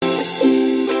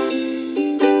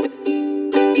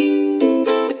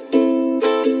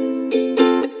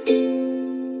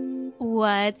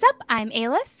What's up? I'm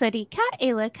Ayla. Sodika,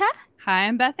 Ayla ka. Hi,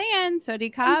 I'm Beth Ann.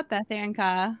 Sodika, Beth Ann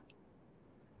ka.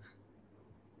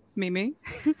 Mimi.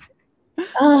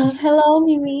 Hello,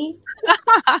 Mimi.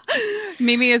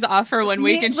 Mimi is off for 1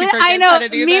 week and she forgets I know. how to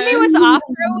do Mimi that. was off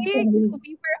for a week.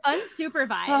 We were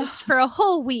unsupervised for a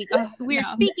whole week. We were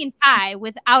speaking Thai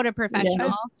without a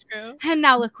professional. True. And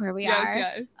now look where we are.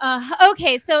 Yes.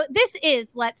 Okay, so this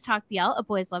is Let's Talk BL, a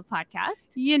Boys Love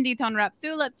podcast. Yindi Ton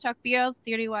Rapsu, Let's Talk BL,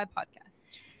 Series Y podcast.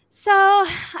 So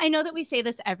I know that we say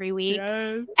this every week.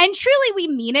 Yes. And truly we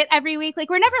mean it every week. Like,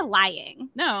 we're never lying.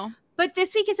 No. But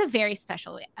this week is a very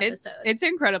special episode. It's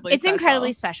incredibly special. It's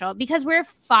incredibly special because we're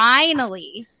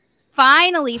finally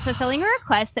fulfilling a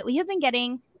request that we have been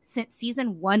getting since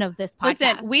season 1 of this podcast.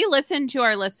 Listen, we listen to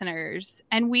our listeners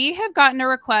and we have gotten a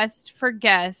request for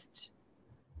guests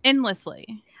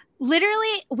endlessly.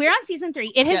 Literally, we're on season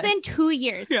 3. It has been 2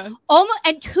 years. Yeah. Almost,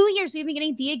 and 2 years we've been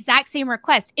getting the exact same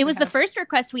request. It was the first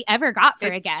request we ever got for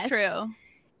a guest. True.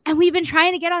 And we've been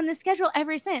trying to get on this schedule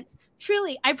ever since.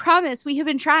 Truly, I promise we have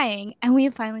been trying and we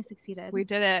have finally succeeded. We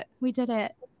did it. We did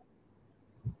it.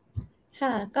 ค่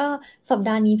ะก็สัปด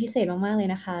าห์นี้พิเศษมากๆเลย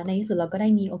นะคะในที่สุดเราก็ได้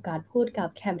มีโอกาสพูดกับ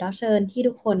แขกรับเชิญที่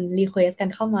ทุกคนรีเควสกัน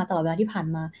เข้ามาตลอดเวลาที่ผ่าน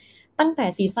มาตั้งแต่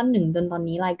ซีซั่น1จนตอน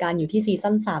นี้รายการอยู่ที่ซี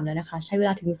ซั่น3แล้วนะคะใช้เวล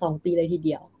าถึง2ปีเลยทีเ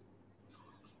ดียว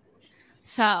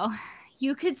So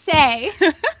you could say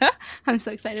I'm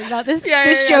so excited about this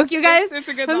joke, you guys. It's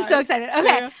a good I'm line. so excited.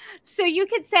 Okay. Yeah. So you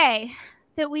could say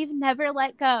that we've never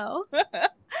let go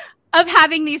of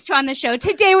having these two on the show.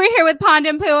 Today we're here with Pond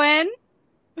and Puin.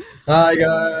 Hi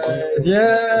guys.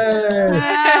 Yay!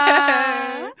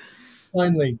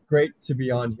 Finally, great to be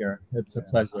on here. It's a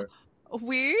pleasure.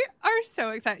 We are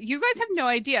so excited. You guys have no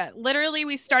idea. Literally,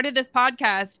 we started this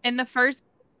podcast and the first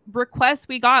request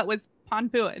we got was Pon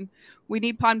Puin. We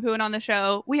need Pon Puin on the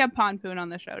show. We have Pon Puin on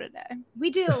the show today. We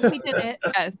do. We did it.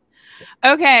 Yes.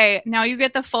 Okay, now you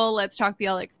get the full Let's Talk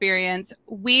BL experience.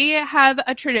 We have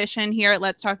a tradition here at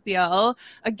Let's Talk BL,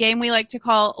 a game we like to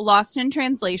call Lost in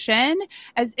Translation.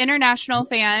 As international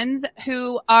fans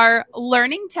who are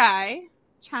learning Thai,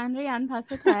 Chandrian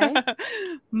Pasatai.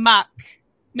 Mak.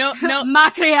 No.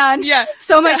 Makrian. Yeah.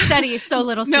 So much study, so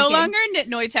little speaking. No longer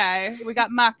Nitnoi Thai. We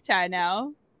got Mak Thai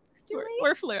now.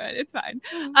 We're fluent. It's fine.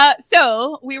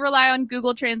 So we rely on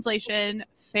Google Translation,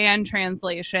 fan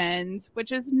translations,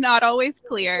 which is not always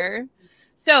clear.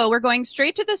 So we're going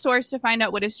straight to the source to find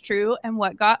out what is true and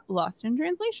what got lost in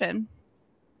translation.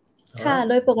 ค่ะ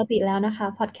โดยปกติแล้วนะคะ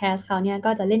พอดแคสต์เขาเนี่ย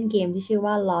ก็จะเล่นเกมที่ชื่อ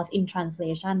ว่า Lost in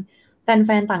Translation แ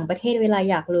ฟนๆต่างประเทศเวลา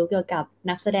อยากรู้เกี่ยวกับ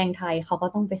นักแสดงไทยเขาก็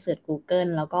ต้องไปเสิร์ช Google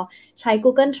แล้วก็ใช้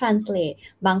Google Translate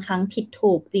บางครั้งผิด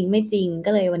ถูกจริงไม่จริงก็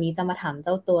เลยวันนี้จะมาถามเ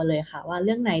จ้าตัวเลยค่ะว่าเ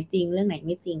รื่องไหนจริงเรื่องไหนไ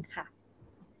ม่จริงค่ะ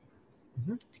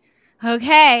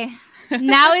Okay.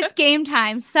 Now it's game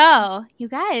time. So, you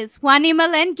guys, Wani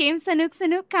Malen game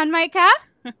sanuk kan mai ka?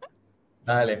 ไ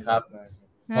ด้เลยครับ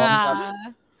พร้อมครับ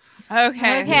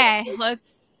Okay.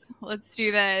 Let's do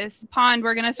this. Pond,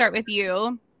 we're going to start with you.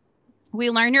 We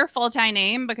learn your full Thai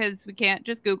name because we can't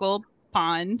just Google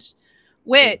Pond,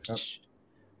 which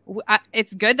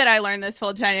it's good that I learned this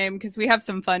full Thai name because we have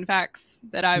some fun facts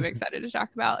that I'm excited to talk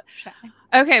about.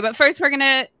 Okay, but first we're going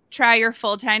to try your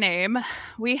full Thai name.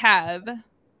 We have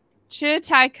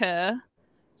Chitaika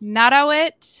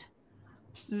Narawit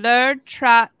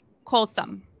Lertrat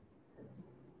Koltham.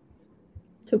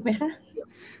 ถูกไหมคะ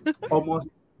almost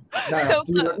ได้จ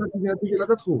ริงๆแล้ว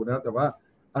ก็ถูกนะแต่ว่า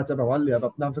อาจจะแบบว่าเหลือแบ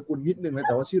บนามสกุลนิดนึงเลยแ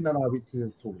ต่ว่าชื่อนาราวิทย์คือ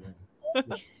ถูกเลย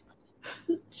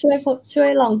ช่วย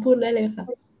ลองพูดได้เลยค่ะ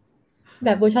แบ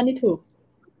บเวอร์ชันที่ถูก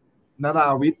นารา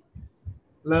วิทย์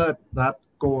เลิศรัตน์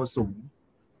โกสุม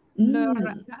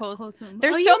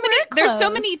There's so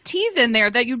many T's in there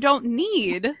that you don't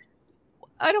need.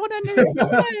 I don't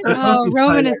understand.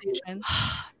 Romanization.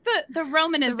 The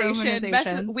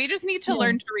romanization. We just need to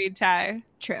learn to read Thai.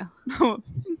 True.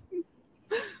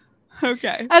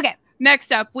 Okay. Next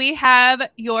up, we have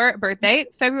your birthday,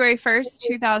 February 1st,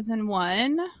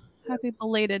 2001. Happy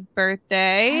belated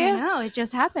birthday. I know, it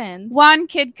just happened. Wan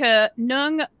Kidka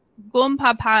Nung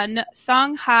Gumpapan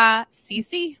Song Ha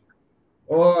Sisi.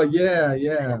 Oh,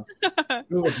 yeah.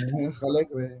 Good,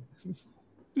 correct way.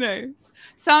 Nice.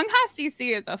 Song Ha Sisi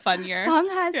is a fun year. Song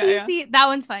Ha Sisi. Yeah. That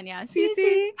one's fun, yeah.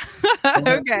 Sisi.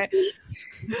 Okay.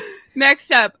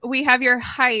 Next up, we have your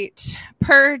height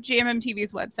per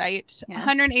GMMTV's website. Yes.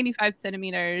 185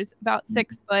 centimeters, about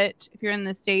 6 foot if you're in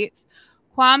the States.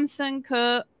 Kwam Sun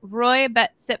Ku Roy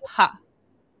Bet Sip Ha.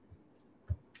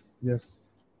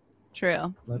 Yes.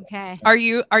 True. Okay. Are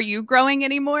you growing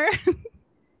anymore?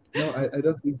 No, I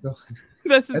don't think so.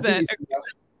 This is it.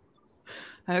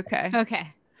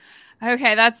 Okay.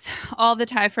 Okay, that's all the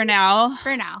time for now.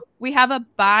 For now. We have a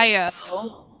bio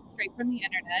straight from the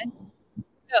internet.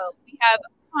 So we have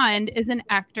Pond is an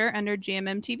actor under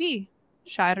GMMTV.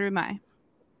 Sharumai.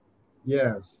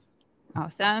 Yes.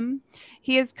 Awesome.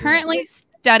 He is currently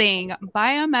studying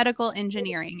biomedical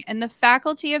engineering in the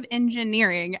Faculty of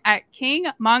Engineering at King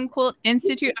Mongkut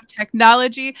Institute of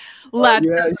Technology.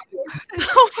 Yeah.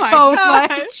 So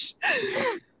much.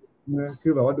 คื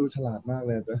อแบบว่าดูฉลาดมากเ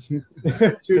ลยแต่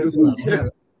ชื่อดูฉลาดมาก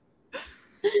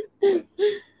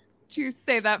Did you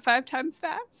say that 5 times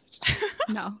fast?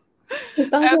 No. ถูก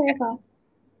ต้องใช่ไหมคะ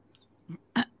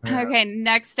Okay,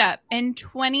 next up. In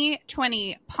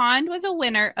 2020, Pond was a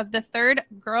winner of the third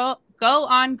Go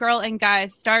On Girl and Guy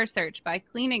Star Search by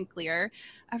Clean and Clear,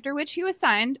 after which he was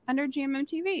signed under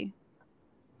GMMTV.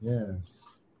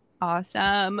 Yes.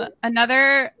 Awesome.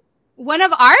 Another one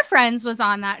of our friends was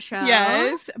on that show.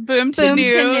 Yes. Boom to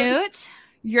Newt.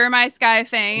 You're My Sky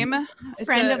fame.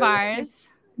 Friend of ours.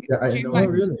 Yeah, I know. Oh,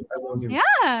 really? I know him.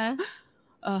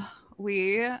 Yeah.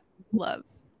 We love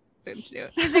Boom to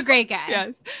Newt. He's a great guy.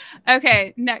 Yes.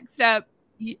 Okay, next up.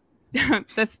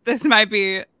 This might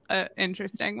be an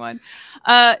interesting one.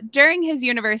 During his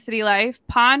university life,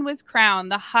 Pond was crowned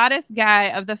the hottest guy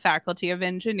of the Faculty of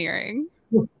Engineering.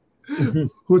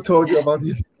 Who told you about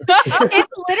this?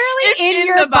 It's literally in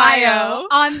your bio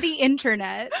on the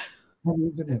internet. On the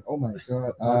internet. Oh my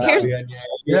god.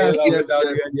 Yes.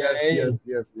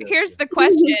 Here's the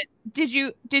question. Did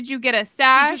you get a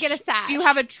sash? Did you get a sash? Do you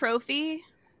have a trophy?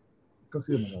 ก็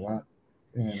คือเหมือนกับว่า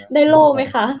ได้โล่ไหม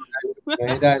คะ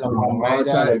ได้รางวัลไหมไ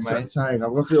ด้ไหม ใช่ครั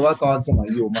บก็คือว่าตอนสมัย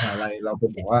อยู่มหาลัยเราเป็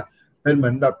นแบบว่าเป็นเหมื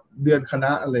อนแบบเดือนคณ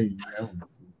ะอะไรอย่างเงี้ย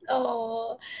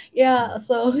Oh, yeah.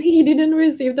 So he didn't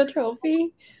receive the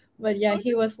trophy, but yeah,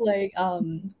 he was like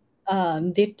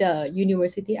did the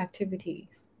university activities.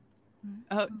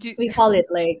 Oh, we call it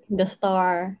like the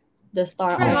star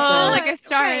Oh, like a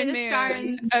star okay, and the moon. star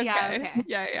and, Okay.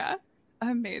 Yeah. Yeah.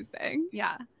 Amazing.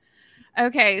 Yeah.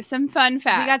 Okay, some fun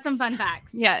facts. We got some fun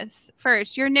facts. Yes.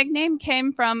 First, your nickname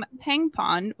came from Peng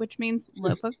Pon, which means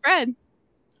loaf of bread.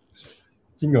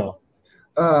 จริงเหรอ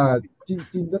จ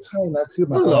ริงก็ใช่นะคือห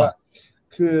มายความว่า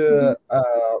คือ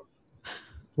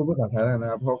พูดภาษาไทยได้นะ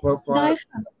ครับเพราะ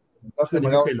ก็คือมั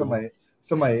นก็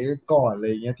สมัยก่อนอะไร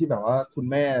อย่างเงี้ยที่แบบว่าคุณ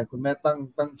แม่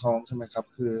ตั้งท้องใช่ไหมครับ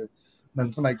คือมัน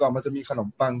สมัยก่อนมันจะมีขนม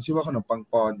ปังชื่อว่าขนมปัง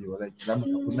ปอนอยู่อะไรอย่างเงี้ยแล้วเหมือน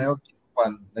กับคุณแม่ก็กินทุกวั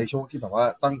นในช่วงที่แบบว่า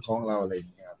ตั้งท้องเราอะไรอย่า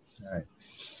งเงี้ยครับใช่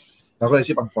เราก็เลย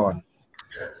ชื่อปังปอน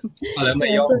แล้วไม่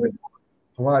ย่อ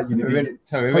เพราะว่าอยู่ดี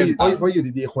เพราะอยู่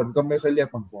ดีๆคนก็ไม่ค่อยเรียก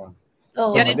ปังปอน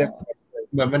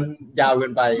เหมือนมันยาวเกิ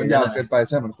นไปใ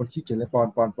ช่เหมือนคนขี้เกียจเลยป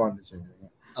อนเฉยๆ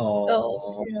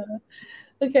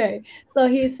Okay, so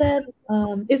he said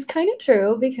it's kind of true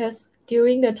because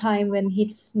during the time when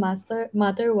his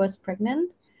mother was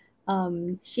pregnant,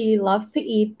 she loves to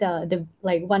eat the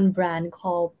like one brand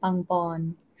called Pangpon.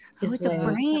 Oh, it's a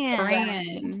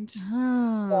brand.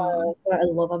 For a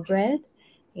loaf of bread.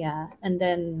 Yeah, and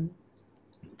then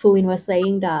Puin was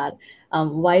saying that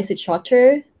why is it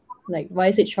shorter? Like, why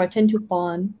is it shortened to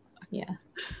Pon? Yeah.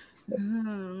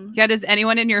 Yeah, does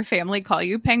anyone in your family call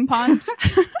you Peng Pon?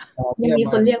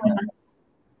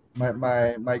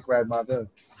 My grandmother.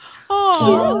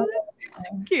 Oh,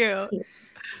 cute.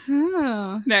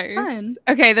 Nice. Fun.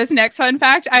 Okay, this next fun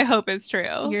fact I hope is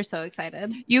true. You're so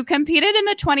excited. You competed in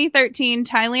the 2013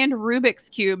 Thailand Rubik's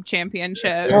Cube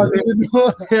Championship. Oh,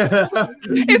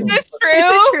 is this true? Is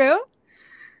it true?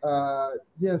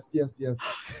 Yes. Yes.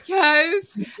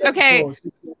 Okay.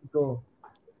 Go.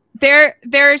 There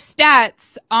are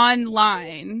stats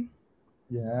online.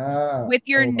 Yeah. With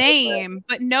your name,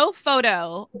 but no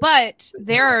photo. But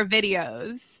there are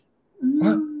videos.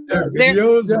 There are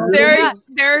videos.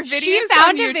 There are videos. She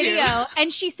found a video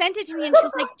and she sent it to me and she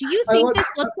was like, "Do you think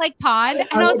this looks like Pond?"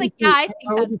 And I was like, "Yeah, I think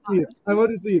that's Pond." I want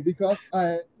to see it because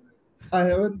I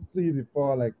haven't seen it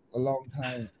for like a long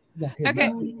time.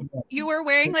 Okay. You were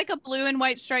wearing like a blue and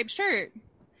white striped shirt.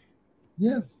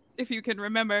 Yes. If you can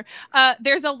remember.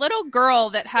 There's a little girl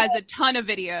that has a ton of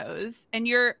videos and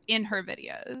you're in her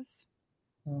videos.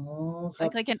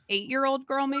 Like an 8-year-old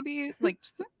girl maybe, like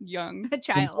just young. A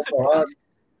child.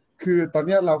 คือตอน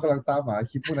นี้เรากำลังตามหา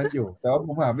คลิปพวกนั้นอยู่แต่ว่าผ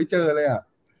มหาไม่เจอเลยอ่ะ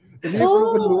แต่นี่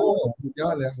คุณรู้สุดยอ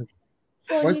ดเลย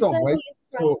ไว้ส่ง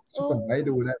ให้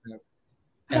ดูได้ครับ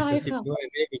แอบกระซิบด้วย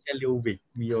ไม่ได้มีแค่รูบิก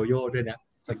มีโยโย่ด้วยนะ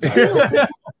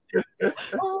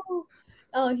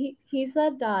Oh, he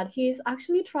said that he's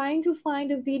actually trying to find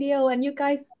a video and you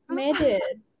guys made it.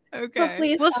 Okay. So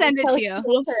please we'll send it to you.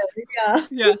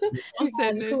 Yeah. We'll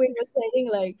send it. We were saying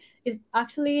like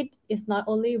it's not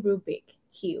only Rubik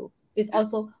Cube. It's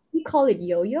also we call it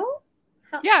yo-yo.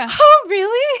 Yeah. Oh,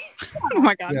 really? Oh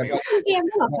my god. Yeah, เกม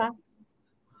ด้วยเหรอคะ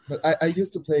but I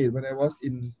used to play it when I was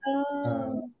in เอ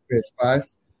อ grade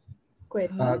 5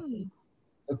 great uh,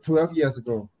 12 years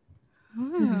ago.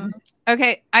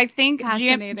 Okay, I think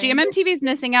Fascinating. GMMTV is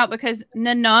missing out because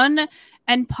Nanon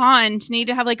and Pond need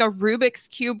to have like a Rubik's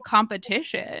Cube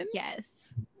competition. Yes.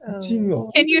 จริงเหรอ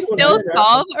Can you still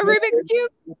solve a Rubik's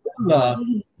Cube? เหรอ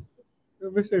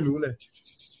ไม่เคยรู้เลย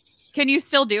Can you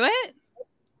still do it?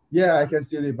 Yeah, I can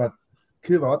still do it, but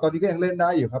คือแบบว่าตอนนี้ก็ยังเล่นได้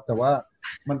อยู่ครับ แต่ว่า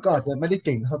มันก็อาจจะไม่ได้เ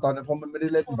ก่งเท่าตอนนั้นเพราะมันไม่ได้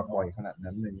เล่นแบบบ่อยขนาด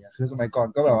นั้นอะไรเงี้ยคือสมัยก่อน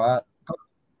ก็แบบว่าก็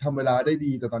ทำเวลาได้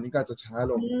ดีแต่ตอนนี้ก็อาจจะช้า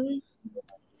ลง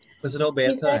personal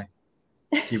best เท่าไหร่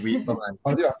กี่วิประมาณ ตอ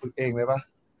นที่แบบฝึกเองเลยปะ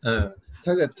ถ้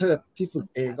าเกิดที่ฝึก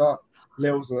เองก็เ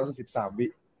ร็วสุดก็คือ13 วิ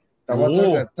แต่ว่า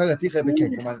ถ้าเกิดที่เคยไปแข่ง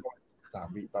ประมาณ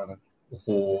3 วิตอนนั้น โอ้โห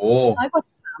น้อยกว่า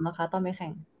3นะคะตอนไปแข่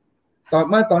ง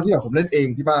ตอนที่แบบผมเล่นเอง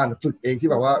ที่บ้านฝึกเองที่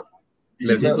แบบว่า เ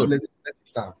ร็วที่สุด เล่นได้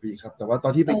13 วิครับ แต่ว่าตอ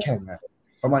นที่ไปแข่งอะ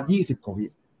ประมาณ20 กว่าวิ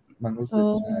มันรู้สึก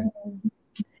ใช่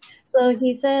So he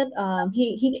said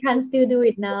he can still do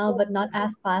it now but not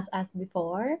as fast as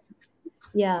before.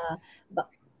 Yeah,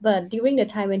 but during the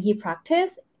time when he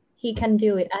practiced, he can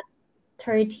do it at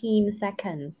 13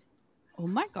 seconds. Oh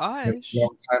my gosh. That's a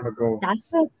long time ago. That's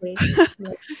so quick.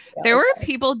 There were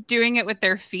people doing it with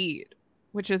their feet,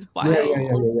 which is wild.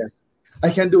 Yeah. I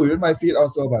can do it with my feet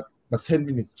also, but 10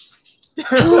 minutes.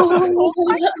 Oh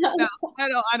my God,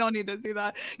 no, I don't need to see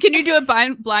that. Can you do it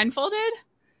blindfolded?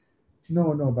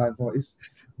 No, blindfold. It's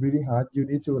really hard. You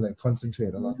need to like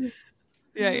concentrate a lot.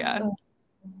 Yeah.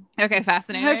 Okay,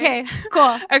 fascinating. Okay,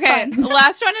 cool. Okay, Fun.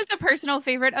 last one is a personal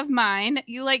favorite of mine.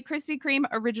 You like Krispy Kreme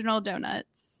original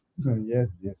donuts. Yes.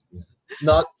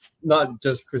 not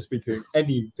just Krispy Kreme,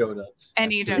 any donuts.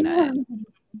 Any donut.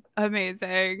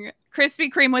 Amazing. Krispy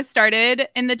Kreme was started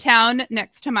in the town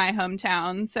next to my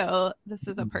hometown, so this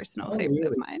is a personal favorite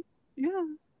of mine. Yeah.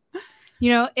 You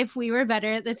know, if we were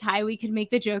better at the Thai, we could make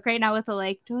the joke right now with the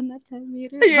like donut time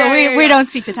meter. Yeah, but we don't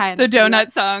speak the Thai. The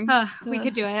donut song. We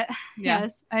could do it. Yeah.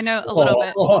 Yes. I know a little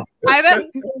bit.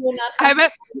 I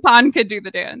bet Pon could do the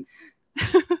dance.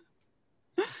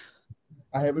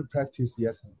 I haven't practiced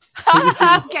yet.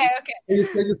 Okay. Can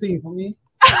you sing for me?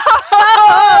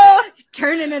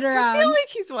 Turning it around. I feel like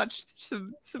he's watched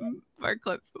some of our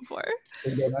clips before.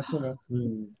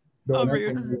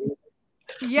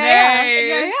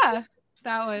 Yeah.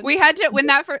 That one. We had to when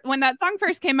that song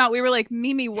first came out, we were like,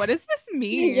 Mimi, what does this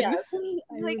mean? Yes,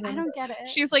 I don't get it.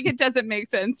 She's like, it doesn't make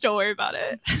sense. Don't worry about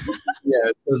it. Yeah,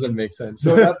 it doesn't make sense.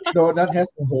 Donut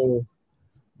has a hole,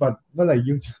 but when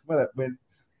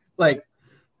like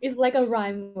it's like a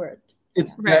rhyme word.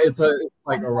 it's Right. it's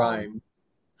like a rhyme.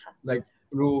 Like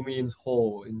Ru means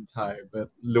whole in Thai, but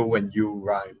Lu and you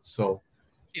rhyme. So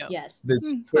Yes.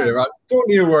 this put it around. Don't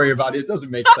need to worry about it. It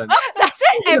doesn't make sense. That's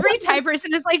what every Thai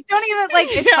person is like. Don't even like.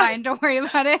 It's Yeah. fine. Don't worry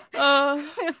about it.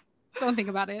 Don't think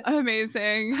about it.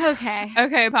 Amazing. Okay,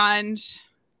 Ponj,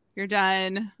 you're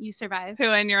done. you survived.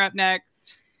 Puin, you're up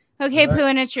next. Okay, All right.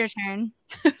 Puin, it's your turn.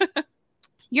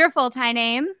 Your full Thai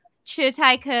name, Chư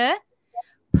Thai Ke,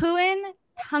 Puin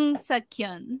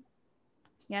Tangsakyun.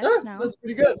 Yes, no. That's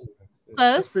pretty good.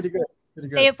 Close. That's pretty good. Pretty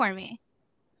good. Say it for me.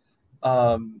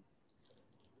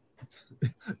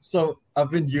 So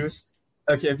I've been used.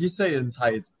 Okay, if you say it in Thai,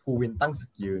 it's Puwin Tang Sak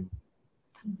Yun,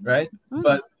 right? Mm.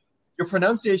 But your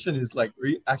pronunciation is like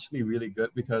actually really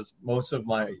good because most of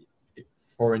my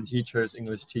foreign teachers,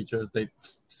 English teachers, they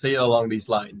say it along these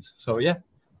lines. So yeah,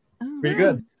 pretty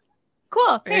good.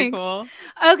 Cool. Very Thanks. cool.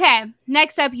 Okay,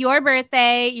 next up, your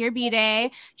birthday, your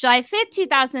B-Day, July 5th,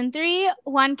 2003,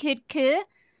 One Kid Ke,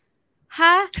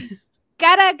 Ha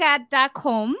Garagada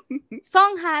Kom,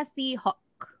 Song Ha Si Hok.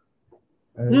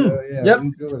 Yep.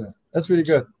 That's pretty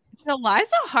good. July's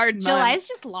a hard month. July's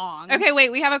just long. Okay, wait,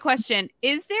 we have a question.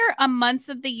 Is there a months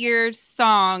of the year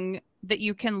song that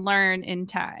you can learn in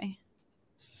Thai?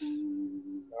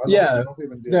 Yeah,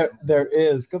 there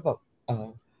is.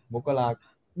 Mokala.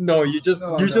 No, you just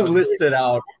list it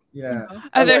out. Yeah.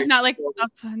 Oh, there's like- not like a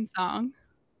fun song.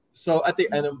 So at the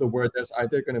end of the word, there's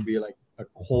either going to be like a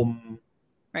kom,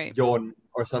 Right. yon,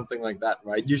 or something like that,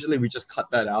 right? Usually we just cut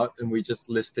that out and we just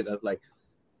list it as like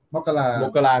มกรา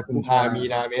Mokala, Kumpha,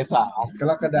 Meena, Mesa. ก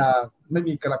รกฎาไม่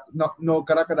มีno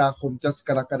กรกฎาคม just ก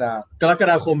รกฎา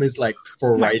Kalakadakom is like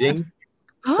for writing,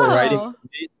 for writing, Oh.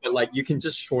 but like you can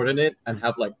just shorten it and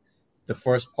have like the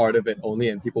first part of it only,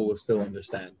 and people will still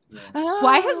understand.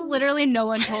 Why has literally no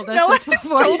one told us No this one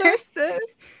before? told us this?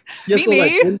 Yeah, so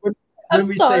like Mimi? when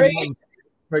we sorry. say months,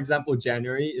 for example,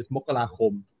 January is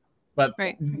Mokalakom, but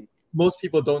Right. most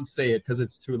people don't say it because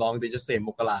it's too long. They just say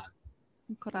Mokala.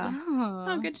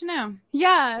 Oh, good to know.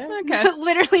 Yeah. Okay.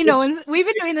 Literally no one's... We've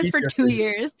been doing this for 2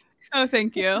 years. Oh,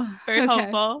 thank you. Very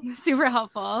helpful. Super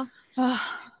helpful.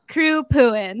 Crew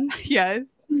Puin. Yes.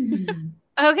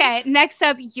 Okay, next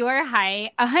up, your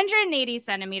height, 180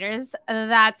 centimeters.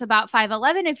 That's about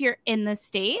 5'11" if you're in the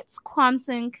States.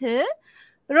 Kwamsun Ku,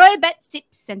 Roy Bet 6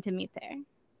 centimeter.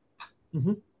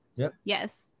 Mm-hmm. Yep.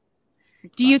 Yes.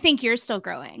 Do you think you're still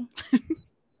growing?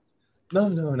 No,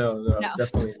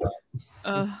 definitely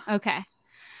not. Okay.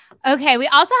 Okay, we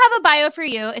also have a bio for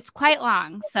you. It's quite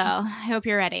long, so I hope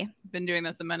you're ready. Been doing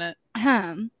this a minute.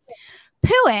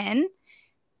 Puin,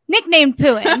 nicknamed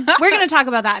Puin, we're going to talk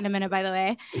about that in a minute, by the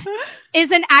way,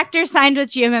 is an actor signed with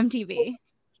GMMTV.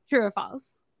 True or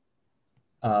false?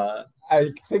 I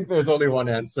think there's only one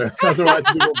answer. Otherwise,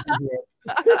 we won't be here.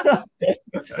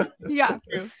 Yeah.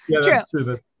 Yeah, that's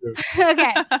true.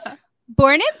 Okay.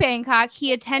 Born in Bangkok,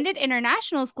 he attended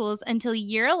international schools until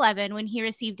year 11 when he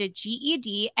received a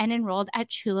GED and enrolled at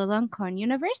Chulalongkorn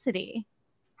University.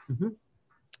 Mm-hmm.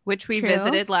 Which we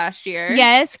visited last year.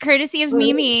 Yes, courtesy of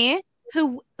Mimi,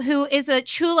 who is a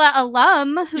Chula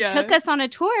alum who took us on a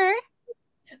tour.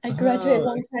 I graduated a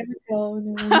long time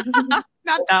ago.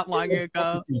 Not that long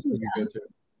ago.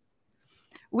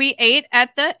 We ate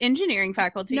at the engineering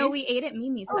faculty. No, we ate at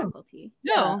Mimi's faculty.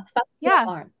 No.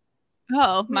 Yeah.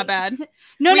 Oh, my bad.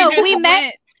 No, we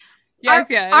met.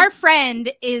 Yes. Our friend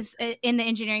is in the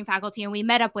engineering faculty, and we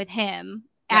met up with him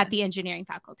at the engineering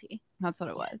faculty. That's what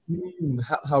it was.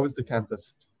 How was the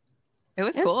campus? It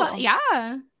was cool. Fun.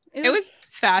 Yeah. It was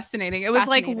fascinating. It was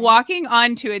like walking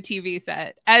onto a TV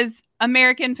set. As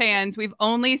American fans, we've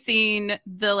only seen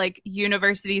the like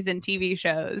universities and TV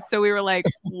shows. So we were like,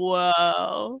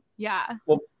 whoa. Yeah.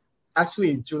 Well,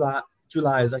 actually, Chula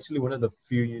is actually one of the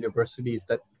few universities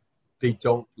that they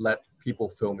don't let people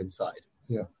film inside.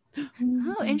 Yeah.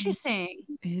 Oh, interesting.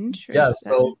 Yeah,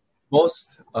 so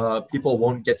most people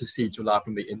won't get to see Chula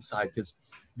from the inside because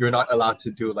you're not allowed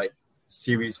to do like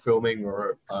series filming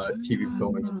or TV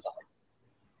filming inside.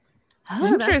 Oh,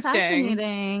 interesting. That's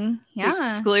fascinating.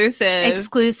 Yeah.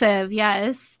 Exclusive,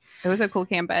 yes. It was a cool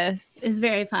campus. It was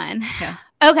very fun. Yeah.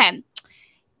 Okay.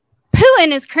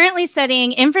 Puin is currently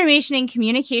studying information and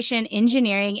communication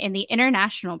engineering in the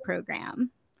international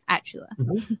program at Chula.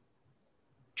 Mm-hmm.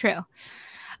 True.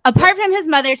 Apart from his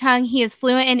mother tongue, he is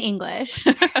fluent in English.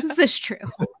 Is this true?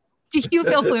 Do you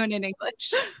feel fluent in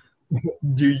English?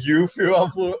 Do you feel I'm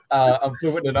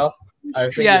fluent enough? I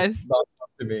think it's not up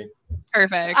to me.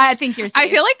 Perfect. I think you're safe. I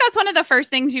feel like that's one of the first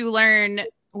things you learn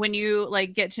when you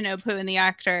like get to know Puin the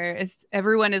actor is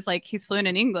everyone is like, he's fluent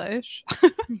in English.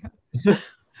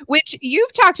 Which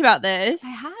you've talked about this. I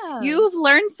have. You've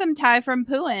learned some Thai from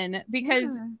Puin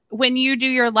because when you do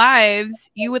your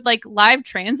lives, you would like live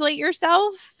translate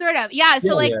yourself. Sort of. Yeah.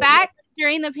 So back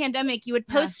during the pandemic, you would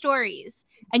post stories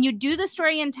and you'd do the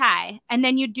story in Thai and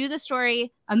then you'd do the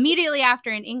story immediately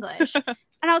after in English.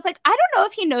 And I was like, I don't know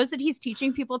if he knows that he's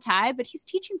teaching people Thai, but he's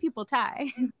teaching people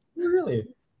Thai. Really?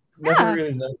 Never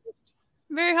really noticed.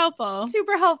 Very helpful.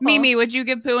 Super helpful. Mimi, would you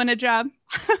give Puin a job?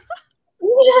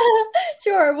 Yeah,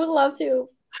 sure, would love to.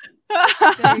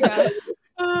 There you go.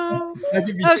 I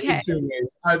think we in 2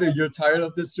 ways. Either you're tired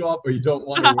of this job or you don't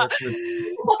want to work with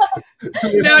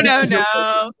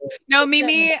No,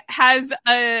 Mimi has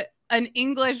an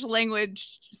English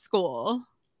language school.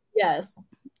 Yes.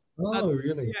 Oh,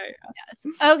 really? Yes.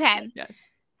 Okay. Yes.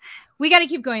 We got to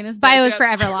keep going. This bio is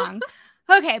forever long.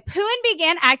 Okay. Puin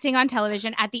began acting on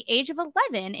television at the age of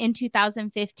 11. In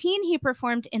 2015, he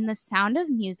performed in The Sound of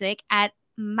Music at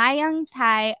Mayang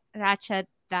Thai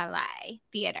Ratchadalai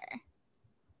Theater.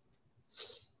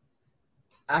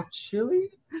 Actually,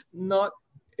 not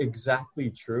exactly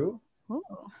true.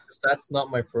 That's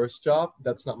not my first job.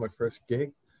 That's not my first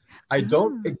gig. I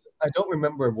don't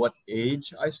remember what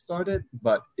age I started,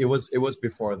 but it was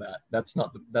before that. That's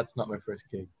not my first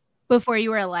gig. Before you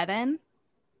were 11?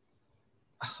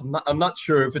 I'm not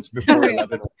sure if it's before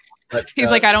 11. But, he's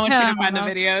like, I don't want you to find the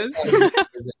videos.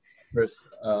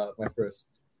 My first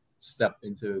step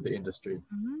into the industry.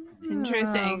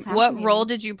 Interesting. What role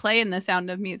did you play in The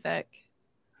Sound of Music?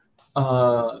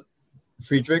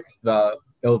 Friedrich, the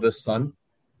eldest son.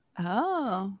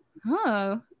 Oh.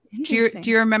 Do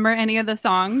you remember any of the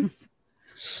songs?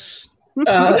 It's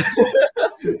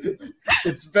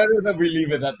better that we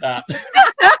leave it at that.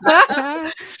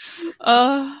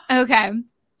 Okay.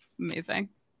 Amazing.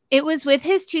 It was with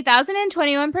his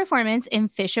 2021 performance in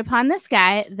Fish Upon the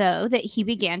Sky, though, that he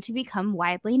began to become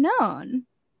widely known.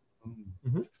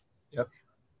 Mm-hmm. Yep.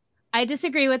 I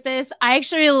disagree with this. I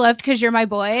actually loved Cause You're My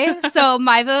Boy. So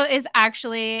my vote is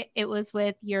actually, it was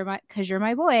with Cause You're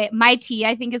My Boy. My Tea,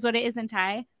 I think is what it is in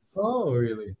Thai. Oh,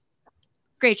 really?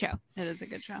 Great show. It is a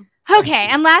good show. Okay,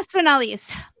 and last but not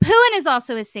least, Pooin is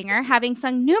also a singer, having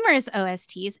sung numerous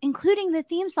OSTs, including the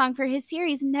theme song for his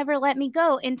series Never Let Me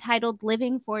Go, entitled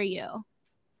Living For You.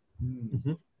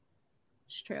 Mm-hmm.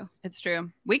 It's true. It's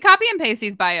true. We copy and paste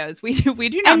these bios. We do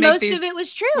not and make most these, of it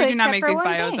was true. We do not make for these one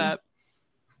bios thing. up.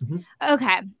 Mm-hmm.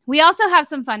 Okay, we also have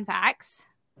some fun facts.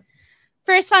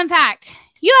 First fun fact.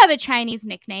 You have a Chinese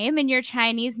nickname, and your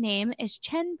Chinese name is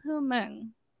Chen Pu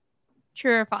Meng.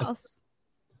 True or false?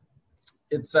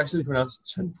 It's actually pronounced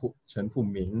Chen Pu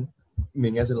Ming.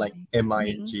 Ming as in like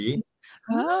M-I-N-G.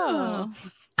 Oh.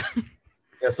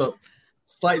 Yeah, so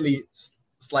slightly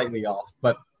off,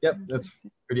 but yep, that's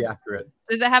pretty accurate.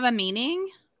 Does it have a meaning?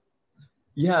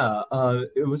 Yeah,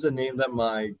 it was a name that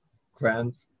my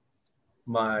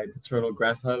paternal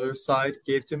grandfather's side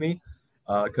gave to me,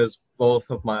 because both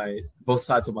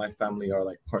sides of my family are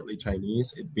like partly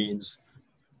Chinese.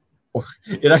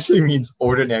 It actually means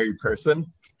ordinary person.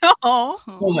 Oh,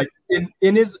 so like in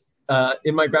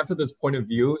my grandfather's point of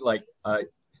view, like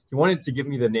he wanted to give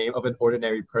me the name of an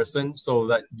ordinary person so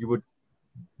that you would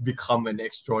become an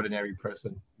extraordinary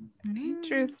person.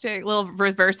 Interesting. A little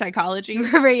reverse psychology.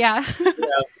 Yeah.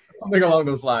 Something along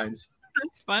those lines.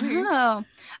 That's funny. Oh,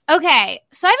 okay.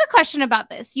 So I have a question about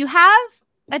this. You have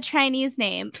a Chinese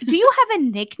name. Do you have a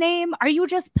nickname? Are you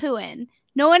just Pooin?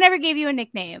 No one ever gave you a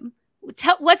nickname.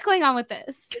 What's going on with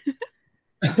this?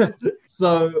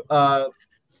 So, how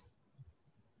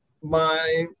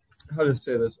to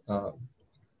say this?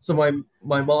 So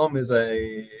my mom is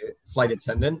a flight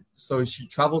attendant, so she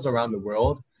travels around the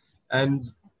world, and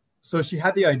so she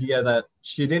had the idea that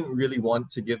she didn't really want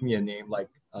to give me a name like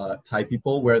Thai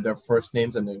people, where their first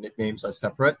names and their nicknames are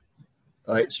separate.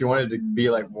 Right? She wanted to be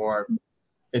like more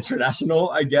international,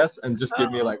 I guess, and just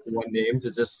give me like one name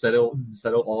to just settle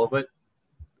all of it.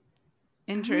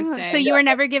 Interesting. So you were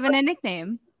never given a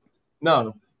nickname?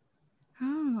 No.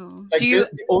 Oh. Like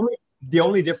the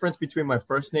only difference between my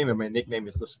first name and my nickname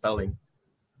is the spelling.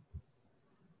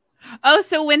 Oh,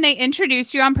 so when they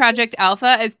introduced you on Project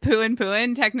Alpha as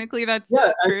Pooin, technically that's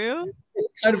true?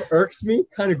 It kind of irks me,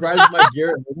 kind of grinds my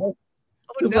gear.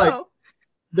 Because like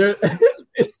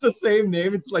it's the same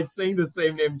name. It's like saying the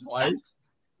same name twice.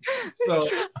 So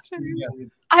yeah.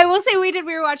 I will say we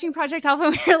were watching Project Alpha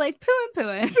and we were like,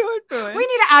 Pooin. We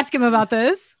need to ask him about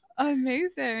this.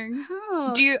 Amazing.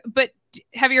 Oh.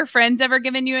 Have your friends ever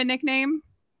given you a nickname?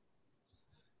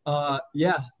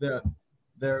 Yeah,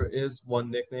 there is one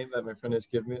nickname that my friend has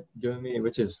given me,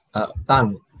 which is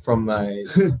Tang from my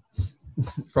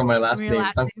last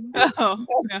name. Oh,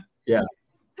 yeah.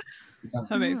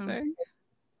 Amazing.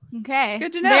 Okay.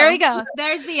 Good to know. There we go.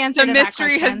 There's the answer. The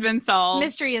mystery has been solved.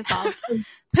 Mystery is solved.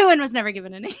 Pooin was never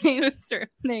given a name. That's true.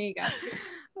 There you go.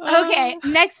 Okay.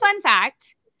 Next fun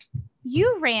fact.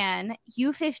 You ran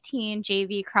U15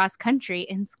 JV cross country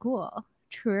in school.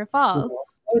 True or false?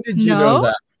 How did you know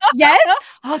that? Yes?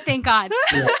 Oh, thank God.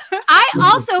 Yeah. I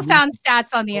also found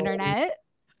stats on the internet.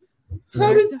 So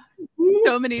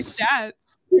many stats.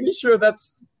 Pretty sure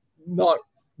that's not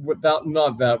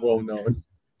that well known.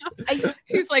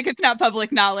 He's like, it's not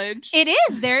public knowledge. It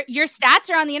is. Your stats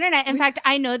are on the internet. In fact,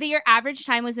 I know that your average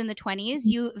time was in the 20s.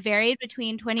 You varied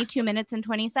between 22 minutes and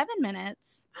 27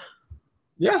 minutes.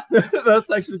 Yeah, that's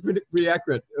actually pretty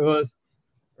accurate. It was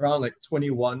around like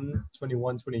 21,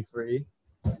 23.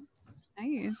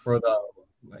 Nice. For the,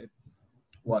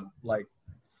 like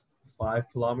 5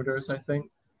 kilometers, I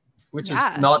think, which is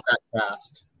not that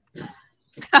fast.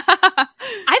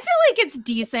 I feel like it's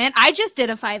decent. I just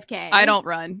did a 5K. I don't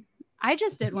run. I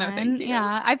just did one.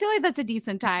 Yeah, I feel like that's a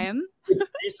decent time. It's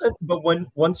decent, but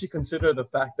once you consider the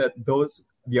fact that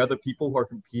the other people who are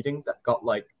competing that got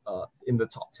like in the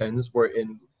top 10s were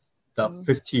in the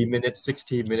 15-minute,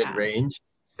 16-minute range.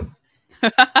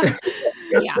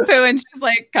 Yeah, Pooin's just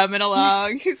like coming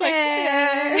along. He's like,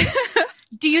 yeah.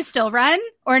 Do you still run,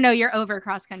 or no? You're over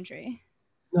cross country.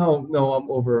 No,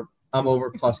 I'm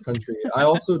over cross country. I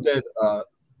also did.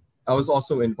 I was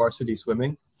also in varsity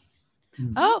swimming.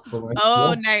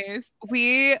 Oh, nice.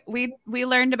 We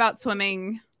learned about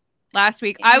swimming last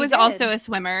week. I was also a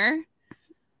swimmer.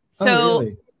 So,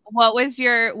 really? what was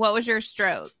your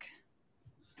stroke?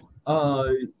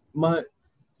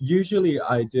 Usually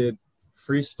I did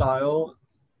freestyle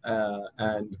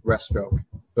and breaststroke.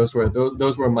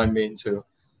 Those were my main two.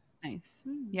 Nice.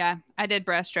 Yeah, I did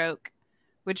breaststroke,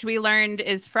 which we learned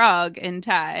is frog in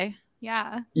Thai.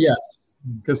 Yeah. Yes,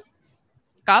 because it's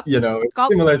Gulp.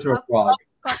 similar to a frog.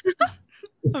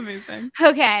 Amazing.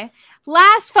 Okay.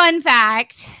 Last fun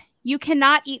fact: you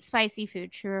cannot eat spicy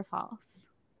food. True or false?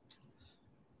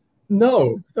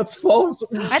 No, that's false.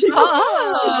 That's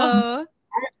false.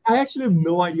 I actually have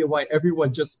no idea why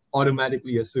everyone just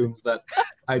automatically assumes that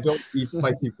I don't eat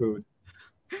spicy food.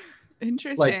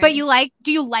 Interesting. But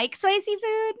do you like spicy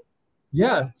food?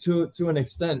 Yeah, to an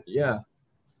extent, yeah.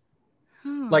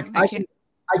 Like I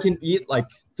can eat like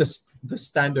the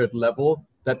standard level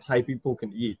that Thai people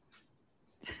can eat.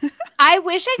 I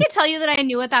wish I could tell you that I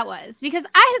knew what that was because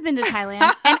I have been to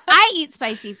Thailand and I eat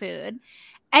spicy food.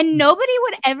 And nobody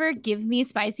would ever give me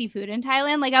spicy food in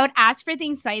Thailand. Like I would ask for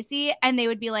things spicy and they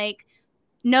would be like,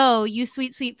 no, you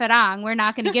sweet Farang, we're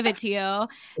not going to give it to you.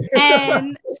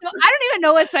 And so I don't even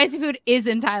know what spicy food is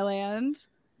in Thailand.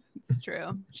 It's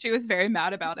true. She was very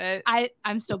mad about it.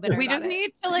 I'm still bitter. We just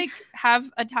need to like have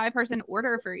a Thai person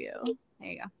order for you.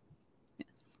 There you go. Yes.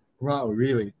 Wow,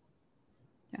 really?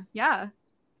 Yeah.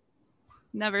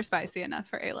 Never spicy enough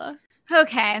for Ayla.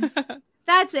 Okay.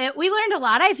 That's it. We learned a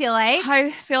lot, I feel like.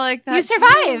 I feel like that you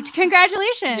survived.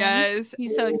 Congratulations. Yes.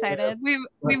 You're so excited.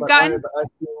 We've gotten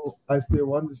I still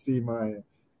want to see my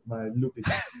looping.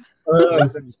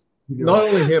 Not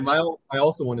only him, I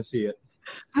also want to see it.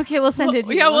 Okay, we'll send it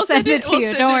to you. Yeah, we'll send it to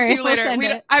you. Don't worry. We'll send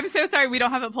it. I'm so sorry we don't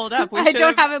have it pulled up. I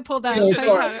don't have it pulled up. We should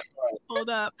have it pulled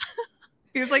up.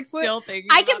 He's like still thinking.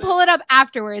 I can pull it up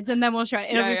afterwards and then we'll show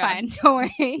it. It'll be fine. Don't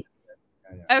worry.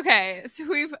 Okay, so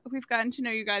we've gotten to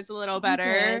know you guys a little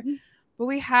better, but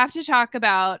we have to talk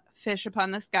about Fish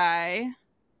Upon the Sky,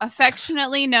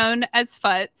 affectionately known as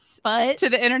Futs to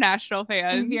the international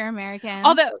fans. If you're American.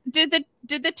 Although, did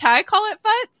the Thai call it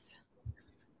Futs?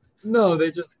 No,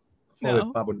 they just call it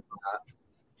Babun Fa.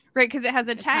 Right, because it has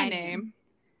a Thai name.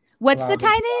 What's the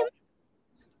Thai name?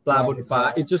 Babun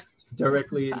Fa. It just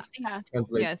directly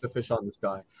translates the fish on the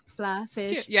sky.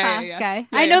 Fish, sky. Yeah,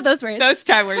 I know those words. Those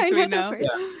Thai words we know. Those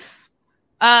words.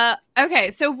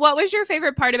 Okay, so what was your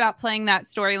favorite part about playing that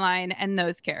storyline and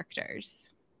those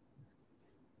characters?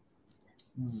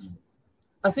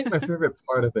 I think my favorite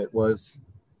part of it was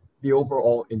the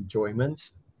overall enjoyment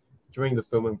during the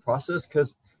filming process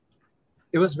because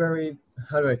it was very,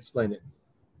 how do I explain it?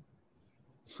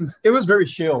 It was very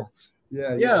chill.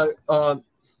 Yeah.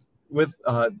 With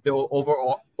the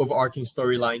overarching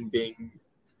storyline being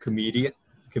comedic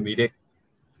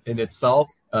in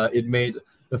itself, it made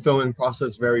the filming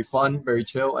process very fun, very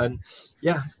chill, and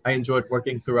I enjoyed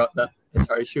working throughout that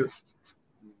entire shoot.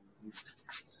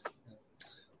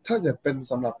 ถ้าเกิดเป็น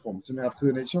สำหรับผมใช่ไหมครับคื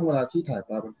อในช่วงเวลาที่ถ่ายป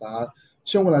ลาบนฟ้า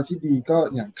ช่วงเวลาที่ดีก็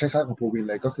อย่างคล้ายๆของภูวิน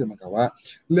เลยก็คือเหมือนกับว่า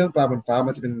เรื่องปลาบนฟ้า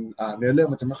มันจะเป็นเนื้อเรื่อง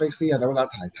มันจะไม่ค่อยเครียดแล้วเวลา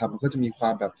ถ่ายทำมันก็จะมีควา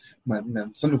มแบบเหมือน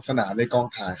สนุกสนานในกอง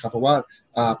ถ่ายครับเพราะว่า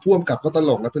ผู้กำกับก็ตล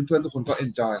กและเพื่อนๆทุกคนก็เอ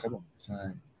นจอยครับผมใช่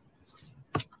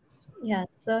Yeah,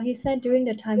 so he said during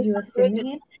the time he was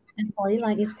filming it, the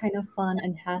storyline is kind of fun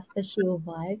and has the chill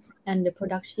vibes, and the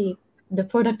production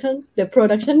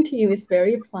team is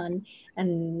very fun,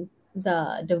 and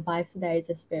the vibes there is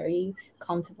just very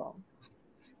comfortable.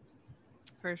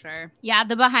 For sure. Yeah,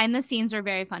 the behind the scenes were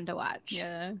very fun to watch.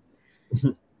 Yeah.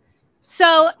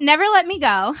 So, Never Let Me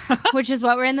Go, which is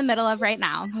what we're in the middle of right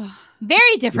now.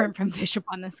 Very different from Fish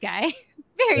Upon the Sky.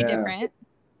 Very different.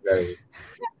 Very.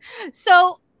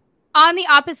 So, on the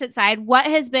opposite side, what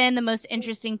has been the most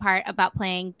interesting part about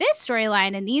playing this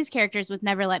storyline and these characters with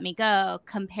Never Let Me Go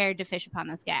compared to Fish Upon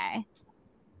the Sky?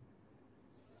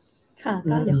 ค่ะ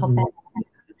ก็เดี๋ยวขอแปล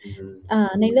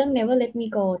ในเรื่อง Never Let Me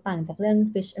Go ต่างจากเรื่อง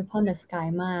Fish Upon the Sky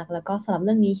มากแล้วก็สำหรับเ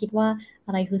รื่องนี้คิดว่าอ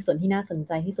ะไรคือส่วนที่น่าสนใ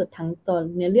จที่สุดทั้งตัว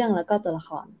เนื้อเรื่องแล้วก็ตัวละค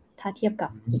รถ้าเทียบกั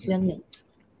บอีกเรื่องหนึ่ง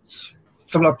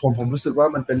สำหรับผมรู้สึกว่า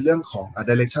มันเป็นเรื่องของ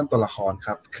direction ตัวละครค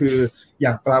รับคืออย่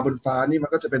างปลาบนฟ้านี่มั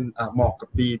นก็จะเป็นหมอกกับ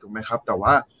ปีถูกไหมครับแต่ว่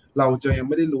าเราจะยัง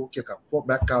ไม่ได้รู้เกี่ยวกับพวกแ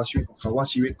บ็คกราวด์ชีวิตของเขาว่า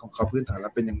ชีวิตของเขาพื้นฐานแล้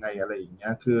วเป็นยังไงอะไรอย่างเงี้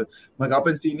ยคือมันก็เ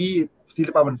ป็นซีรีส์ที่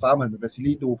ปลาบนฟ้าเหมือนเป็นซี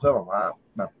รีส์ดูเพื่อแบบว่า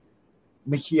แบบ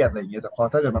ไม่เครียดอะไรอย่างเงี้ยแต่พอ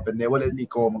ถ้าเกิดมันเป็น Never Let Me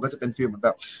Go มันก็จะเป็นฟีลเหมือนแบ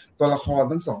บตัวละคร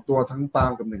ทั้ง2ตัวทั้งปาล์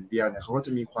มกับหนึ่งเดียวเนี่ยเขาก็จ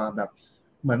ะมีความแบบ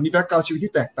เหมือนมีแบ็คกราวด์ชีวิต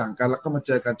ที่แตกต่างกันแล้วก็มาเ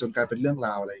จอกันจนกลายเป็นเรื่องร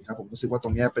าวอะไรครับผมรู้สึกว่าตร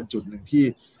งนี้เป็นจุดหนึ่ง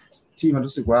ที่มัน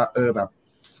รู้สึกว่าแบบ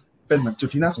เป็นเหมือนจุด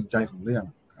ที่น่าสนใจของเรื่อง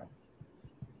ครับ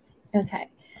Okay,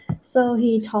 so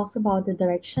he talks about the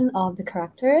direction of the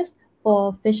characters. For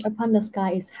Fish Upon the Sky,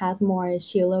 it has more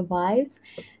chiller vibes,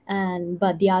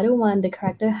 but the other one, the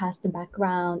character has the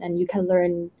background, and you can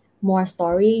learn more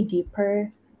story deeper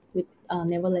with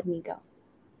Never Let Me Go.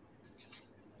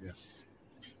 Yes.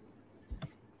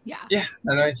 Yeah,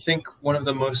 and I think one of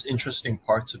the most interesting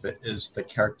parts of it is the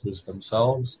characters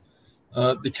themselves.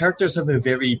 The characters have a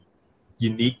very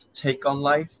unique take on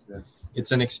life. Yes.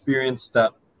 It's an experience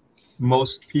that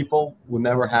most people will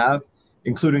never have,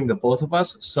 including the both of us.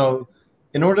 So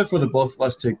in order for the both of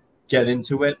us to get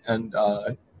into it and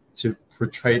to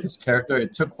portray this character,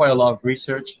 it took quite a lot of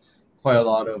research, quite a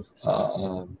lot of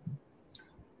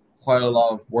quite a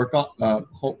lot of work on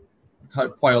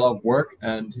quite a lot of work,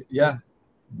 and yeah,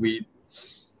 we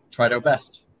tried our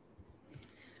best.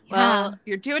 Well,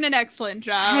 you're doing an excellent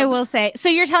job. I will say. So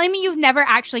you're telling me you've never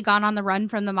actually gone on the run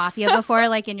from the mafia before,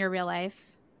 like in your real life?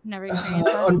 Never experienced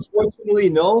that? Unfortunately,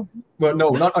 no. Well, no,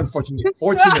 not unfortunately.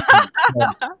 Fortunately,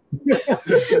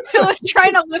 no.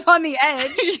 Trying to live on the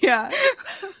edge. Yeah.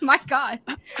 My God.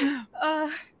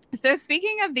 So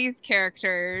speaking of these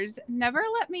characters, Never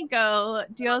Let Me Go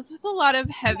deals with a lot of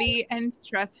heavy and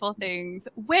stressful things,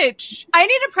 which I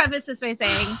need to preface this by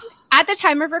saying, at the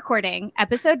time of recording,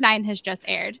 episode 9 has just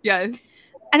aired. Yes.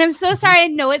 And I'm so sorry. I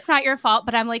know it's not your fault,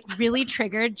 but I'm like really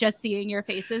triggered just seeing your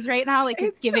faces right now. Like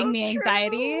it's giving so me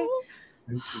anxiety.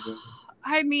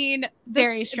 I mean,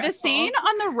 very the stressful. scene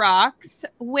on the rocks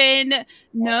when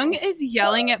Nung is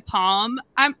yelling at Palm,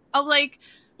 I'm like,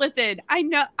 listen, I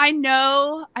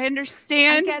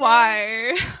understand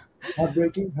why.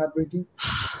 Heartbreaking.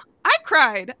 I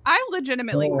cried. I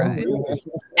legitimately cried. Yes.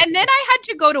 And then I had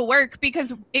to go to work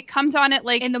because it comes on at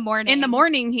like in the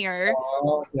morning here.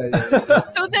 Oh, yeah.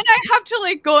 So then I have to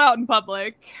like go out in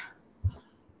public.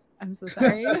 I'm so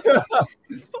sorry.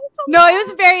 No, it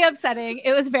was very upsetting.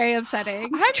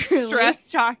 I'm truly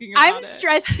stressed talking about it. I'm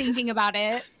stressed thinking about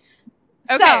it.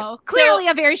 Okay, so clearly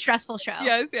a very stressful show.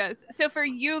 Yes. So for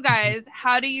you guys,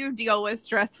 how do you deal with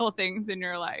stressful things in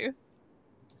your life?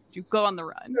 Do you go on the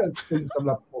run? สำห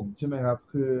รับผมใช่ไหมครับ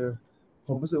คือผ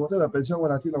มรู้สึกว่าถ้าเกิดเป็นช่วงเว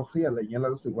ลาที่เราเครียดอะไรเงี้ยเรา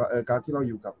รู้สึกว่าการที่เรา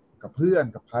อยู่กับเพื่อน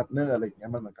กับพาร์ทเนอร์อะไรอย่างเงี้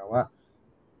ยมันเหมือนกับว่า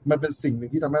มันเป็นสิ่งหนึ่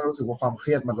งที่ทำให้เรารู้สึกว่าความเค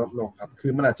รียดมันลดลงครับคื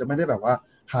อมันอาจจะไม่ได้แบบว่า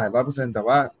หาย 100% แต่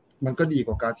ว่ามันก็ดีก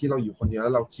ว่าการที่เราอยู่คนเดียวแ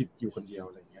ล้วเราคิดอยู่คนเดียว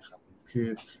อะไรอย่างเงี้ยครับคือ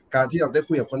การที่เราได้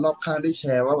คุยกับคนรอบข้างได้แช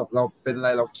ร์ว่าแบบเราเป็นอะไร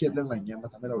เราเครียดเรื่องอะไรเงี้ยมัน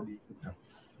ทำให้เราดีขึ้นครับ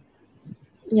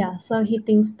Yeah, so he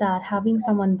thinks that having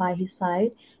someone by his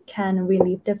side can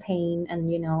relieve the pain, and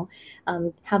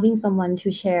having someone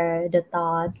to share the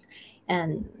thoughts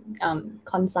and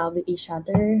consult with each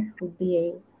other would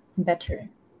be better.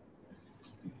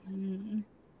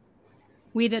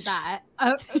 We did that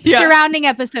surrounding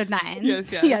episode 9.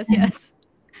 Yes.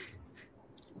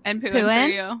 And Pooin, for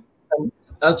you?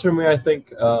 As for me, I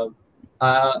think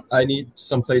I need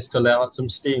some place to let out some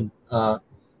steam.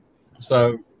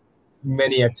 So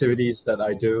many activities that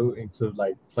I do include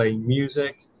like playing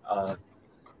music,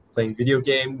 playing video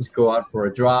games, go out for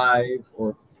a drive,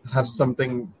 or have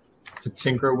something to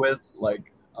tinker with,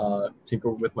 like tinker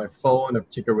with my phone or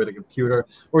tinker with a computer,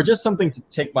 or just something to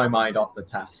take my mind off the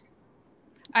task.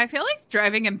 I feel like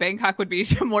driving in Bangkok would be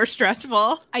more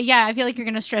stressful. Yeah, I feel like you're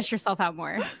going to stress yourself out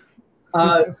more.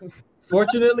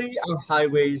 Fortunately, our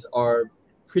highways are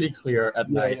pretty clear at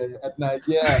night. At night,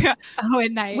 yeah. Oh,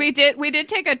 at night. We did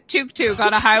take a tuk-tuk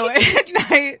on a highway at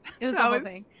night. It was the whole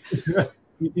thing.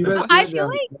 I feel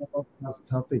like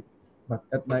traffic, but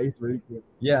at night it's really good.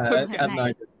 Yeah, at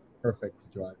night it's perfect to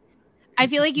drive. I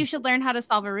feel like you should learn how to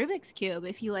solve a Rubik's Cube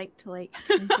if you like to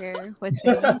tinker with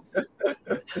things.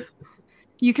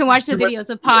 You can watch the videos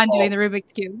of Pon doing the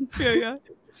Rubik's Cube.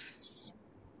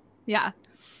 Yeah.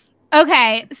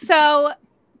 Okay, so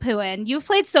Pooin, you've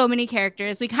played so many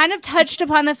characters. We kind of touched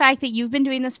upon the fact that you've been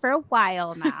doing this for a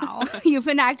while now. You've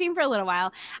been acting for a little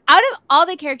while. Out of all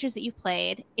the characters that you've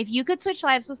played, if you could switch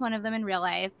lives with one of them in real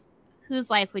life, whose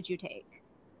life would you take?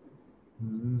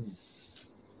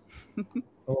 Does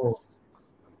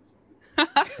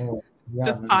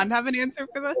Pon have an answer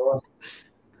for this?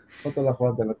 เพราะตัวละค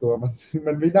รแต่ละตัวมั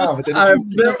นไม่น่ามันจะ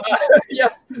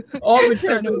all the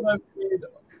characters I've played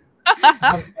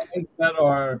that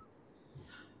are,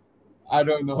 I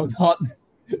don't know,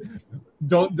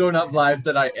 don't have lives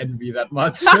that I envy that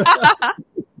much.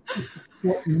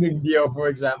 Ningdio, for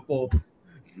example,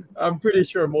 I'm pretty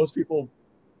sure most people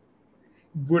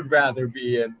would rather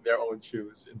be in their own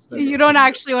shoes instead. You don't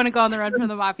actually want to go on the run from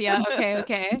the mafia.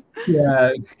 Okay.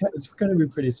 Yeah, it's going to be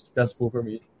pretty stressful for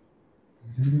me.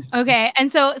 Okay,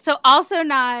 and so also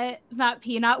not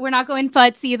Peanut. We're not going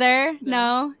Futz either.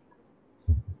 No.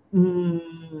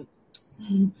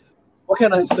 What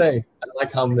can I say? I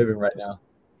like how I'm living right now.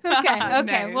 Okay.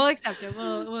 Nice. We'll accept it.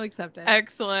 We'll accept it.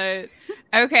 Excellent.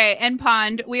 Okay, and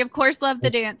Pond, we of course love the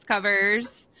dance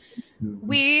covers.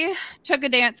 We took a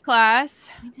dance class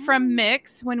from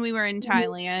Mix when we were in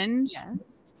Thailand.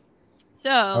 Yes.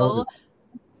 So,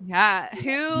 yeah,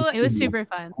 it was super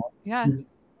fun. Yeah.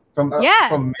 From the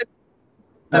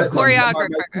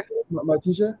choreographer. My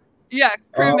teacher? Yeah,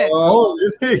 crew mix. Oh,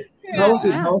 really? How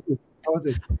was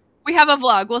it? We have a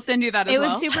vlog. We'll send you that as well. It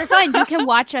was super fun. You can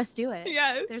watch us do it.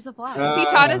 Yes. There's a vlog. He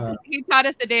taught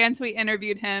us a dance. We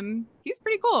interviewed him. He's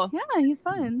pretty cool. Yeah, he's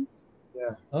fun.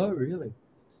 Yeah. Oh, really?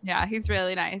 Yeah, he's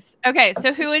really nice. Okay,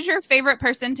 so who is your favorite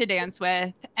person to dance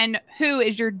with, and who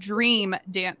is your dream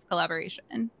dance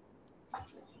collaboration?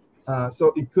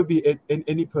 So it could be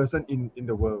any person in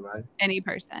the world, right? Any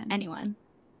person, anyone.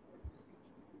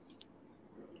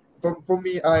 For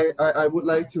me, I would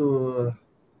like to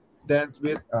dance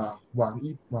with Wang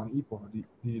Yipo.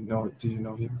 Do you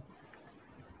know him?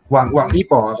 หวังอี้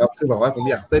ป๋อครับคือแบบว่าผม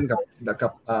อยากเต้นกั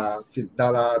บศิลป์ด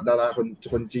ารา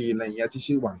คนจีนอะไรเงี้ยที่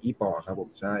ชื่อหวังอี้ป๋อครับผม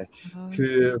ใช่คื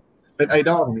อเป็นไอด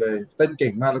อลผมเลยเต้นเก่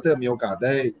งมากแล้วถ้ามีโอกาสไ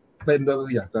ด้เต้นด้วย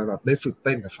ก็อยากจะแบบได้ฝึกเ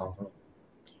ต้นกับเขาครับ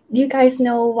Do you guys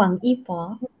know Wang Yipo?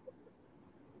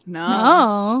 No.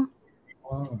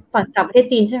 ฝั่งจากประเทศ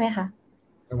จีนใช่ไหมคะ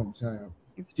ครับผมใช่ครับ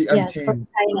จีอัน Yes เท from น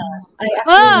China.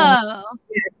 Oh,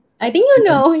 I think you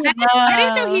know. I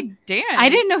didn't know he danced. I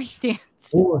didn't know he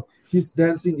danced. Oh, his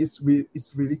dancing is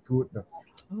really good.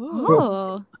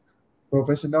 Oh,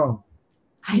 Professional.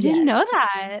 I didn't know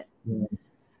that.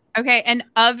 Yeah. Okay, and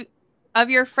of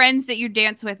your friends that you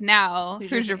dance with now,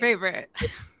 who's your favorite?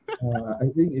 I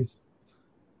think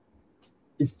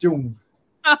it's Jung.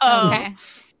 Oh. Okay.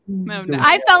 No.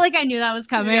 I felt like I knew that was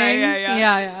coming.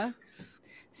 Yeah.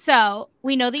 So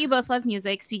we know that you both love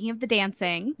music. Speaking of the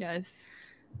dancing, Yes.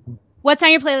 what's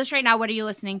on your playlist right now? What are you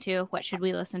listening to? What should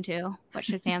we listen to? What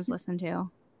should fans listen to?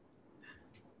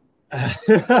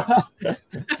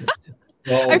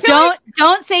 Well,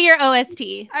 Don't say your OST.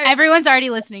 Everyone's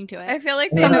already listening to it. I feel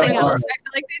like Something else. else. I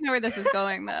feel like they know where this is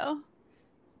going, though.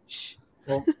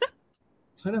 well,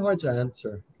 kind of hard to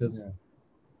answer because,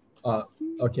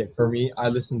 okay, for me, I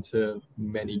listen to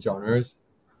many genres.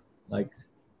 Like,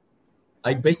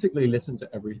 I basically listen to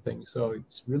everything, so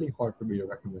it's really hard for me to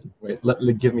recommend. Wait,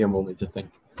 give me a moment to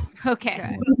think.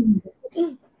 Okay.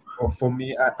 Well, for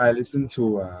me, I listen to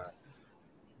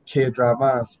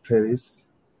K-dramas playlist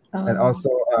and also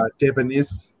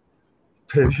Japanese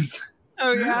playlist.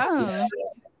 Oh yeah.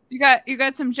 You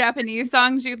got some Japanese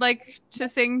songs you'd like to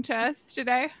sing to us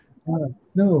today?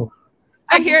 No.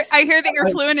 I hear that you're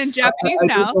fluent in Japanese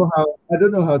now. I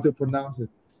don't know how to pronounce it.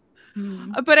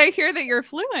 But I hear that you're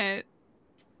fluent.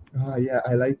 Yeah,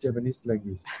 I like Japanese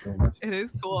language so much. It is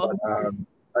cool. But,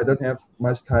 I don't have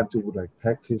much time to like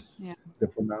practice the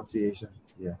pronunciation.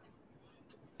 Yeah.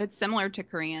 It's similar to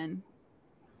Korean.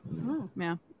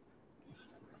 Yeah.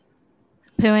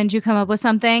 Pooin, did you come up with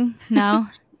something? No.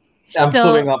 I'm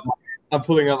pulling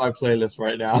up my playlist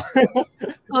right now.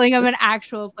 Pulling up an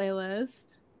actual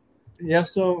playlist. Yeah,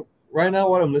 so right now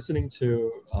what I'm listening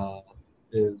to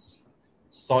is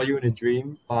Saw You in a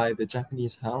Dream by the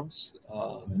Japanese House,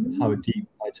 How Deep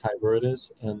by Ty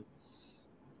Burtis, and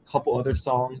a couple other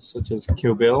songs such as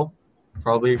Kill Bill.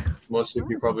 Probably most of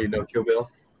you probably know Kill Bill.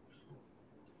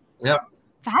 Yeah.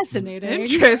 Fascinating.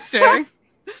 Interesting.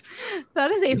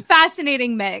 That is a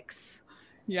fascinating mix.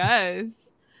 Yes.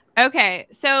 Okay,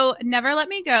 so Never Let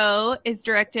Me Go is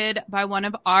directed by one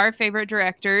of our favorite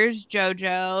directors,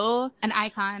 JoJo. An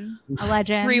icon, a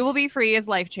legend. 3 Will Be Free is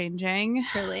life-changing.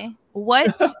 Truly. What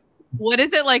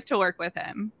is it like to work with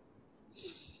him?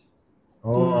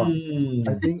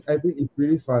 I think it's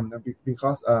really fun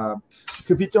because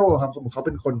คือพี่โจครับเขาเ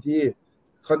ป็นคนที่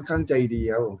ค่อนข้างใจดี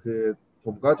ครับผมคือผ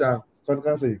มก็จะค่อน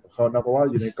ข้างสนิทกับเขานะเพราะว่า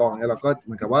อยู่ในกองเนี่ยเราก็เห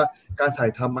มือนกับว่าการถ่า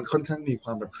ยทำมันค่อนข้างมีคว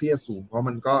ามแบบเครียดสูงเพราะ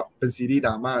มันก็เป็นซีรีส์ด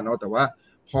ราม่าเนาะแต่ว่า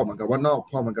พอเหมือน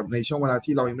กับในช่วงเวลา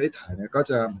ที่เรายังไม่ได้ถ่ายเนี่ยก็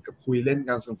จะเหมือนกับคุยเล่น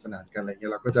กันสนุกสนานกันอะไรเงี้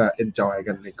ยเราก็จะ enjoy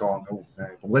กันในกองครับผม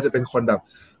ผมก็จะเป็นคนแบบ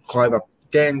คอยแบบ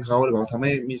แกล้งเขาหรือว่าทำใ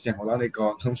ห้มีเสียงของเราในกอ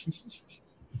งครับ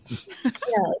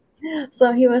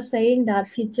So he was saying that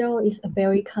Pijo is a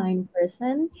very kind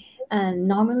person, and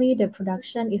normally the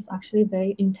production is actually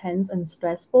very intense and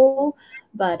stressful.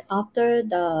 But after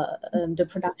the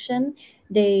production,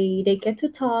 they get to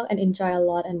talk and enjoy a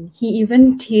lot, and he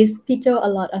even teased Pijo a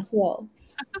lot as well.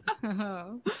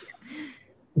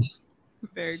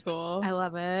 Very cool. I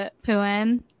love it.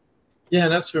 Pooin? Yeah,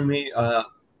 that's for me.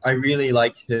 I really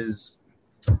like his,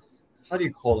 how do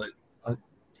you call it?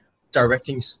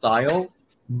 Directing style.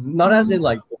 Not as in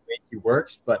like the way he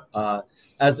works, but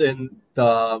as in the.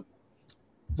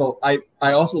 Well,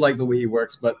 I also like the way he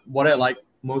works, but what I like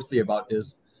mostly about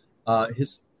is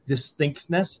his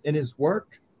distinctness in his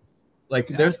work. Like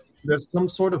there's some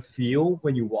sort of feel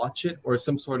when you watch it, or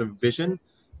some sort of vision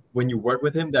when you work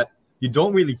with him that you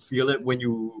don't really feel it when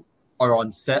you are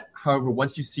on set. However,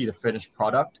 once you see the finished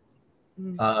product,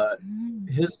 the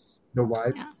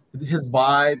vibe. Yeah. His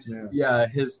vibes,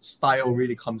 his style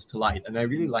really comes to light, and I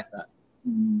really like that.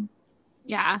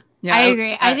 Yeah, I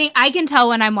agree. I think I can tell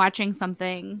when I'm watching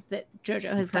something that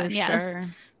JoJo has done. Sure. Yes,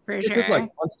 for sure. Because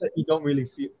like on set, you don't really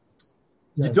feel.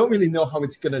 you don't really know how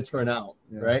it's gonna turn out,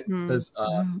 right? Mm. Because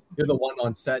you're the one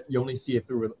on set. You only see it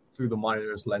through the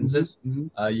monitor's lenses.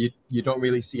 You don't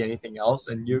really see anything else,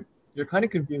 and you're kind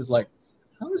of confused. Like,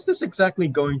 how is this exactly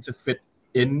going to fit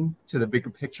into the bigger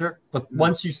picture? But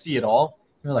once you see it all,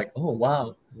 you're like, oh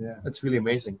wow, that's really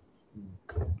amazing.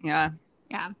 Yeah.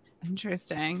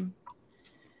 Interesting.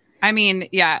 I mean,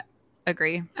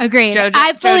 agree. Jojo,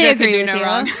 I fully agree with you.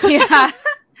 Wrong. Yeah.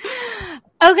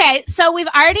 Okay, so we've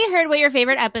already heard what your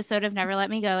favorite episode of Never Let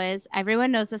Me Go is.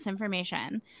 Everyone knows this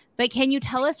information. But can you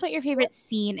tell us what your favorite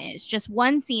scene is? Just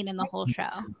one scene in the whole show.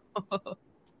 One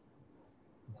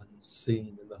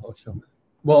scene in the whole show.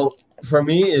 Well, for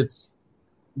me, it's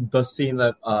the scene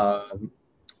that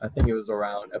I think it was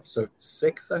around episode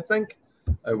 6, I think,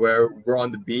 where we're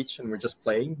on the beach and we're just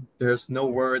playing. There's no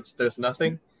words, there's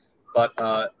nothing. But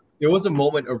it was a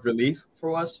moment of relief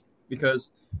for us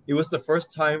because it was the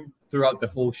first time throughout the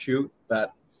whole shoot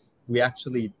that we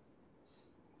actually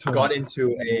got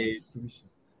into a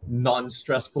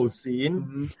non-stressful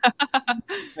scene.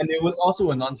 And it was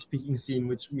also a non-speaking scene,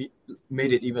 which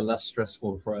made it even less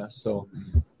stressful for us. So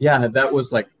yeah, that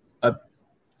was like a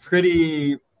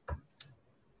pretty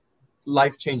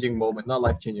life-changing moment. Not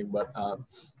life-changing, but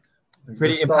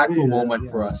pretty impactful moment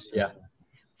for us. Yeah.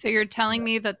 So you're telling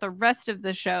me that the rest of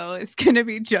the show is going to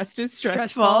be just as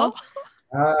stressful?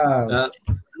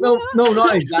 No,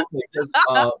 not exactly. Because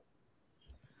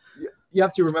you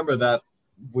have to remember that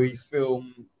we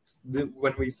film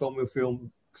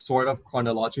sort of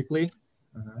chronologically.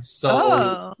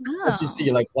 So as you see,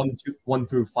 like 1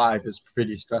 through 5 is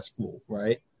pretty stressful,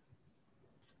 right?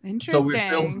 Interesting. So we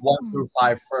filmed 1 through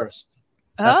 5 first.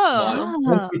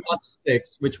 Once we got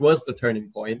 6, which was the turning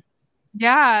point.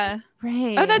 Yeah.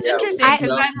 Right. Oh, that's interesting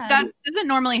because that doesn't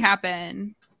normally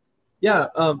happen. Yeah.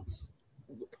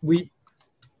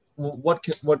 What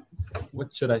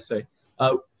should I say?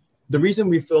 The reason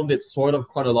we filmed it sort of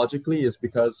chronologically is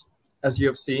because, as you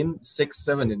have seen, 6,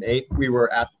 7, and 8, we were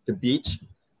at the beach.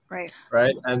 Right.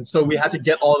 And so we had to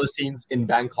get all the scenes in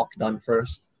Bangkok done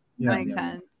first. Makes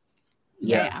sense.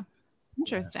 Yeah.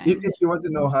 Interesting. If you want to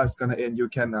know how it's gonna end, you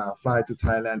can fly to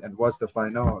Thailand and watch the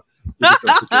final.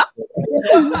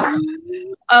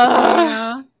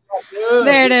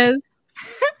 There it is.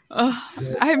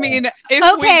 I mean, if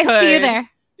okay, we could, see you there.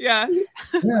 Yeah.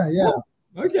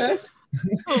 Okay.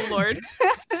 Oh Lord.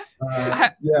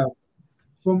 Yeah.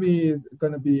 For me, it's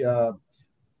gonna be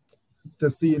the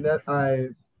scene that I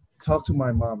talked to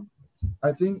my mom.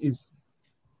 I think it's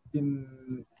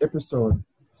in episode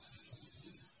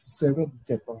 7,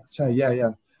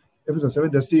 episode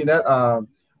 7. The scene that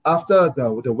after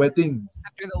the wedding.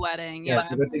 After the wedding,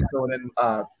 the wedding. So then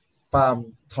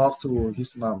Palm talked to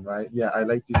his mom, right? Yeah, I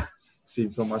like this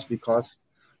scene so much because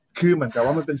คือเหมือนกับ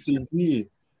ว่ามันเป็นซีนที่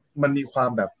มันมีความ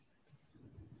แบบ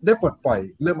ได้ปลดปล่อย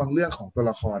เรื่องบางเรื่องของตัว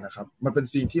ละครนะครับมันเป็น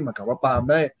ซีนที่เหมือนกับว่าปาล์ม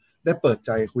ได้เปิดใ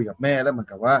จคุยกับแม่แล้วเหมือน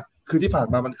กับว่าคือที่ผ่าน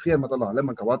มามันเครียดมาตลอดแล้วเห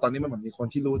มือนกับว่าตอนนี้มันเหมือนมีคน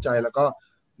ที่รู้ใจแล้วก็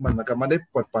มันเหมือนกับมันได้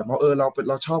ปลดปล่อยว่า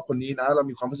เราชอบคนนี้นะเรา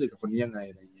มีความรู้สึกกับคนนี้ยังไง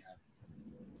อะไรอย่างเงี้ย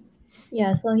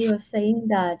Yeah, so he was saying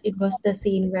that it was the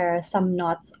scene where some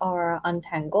knots are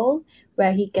untangled,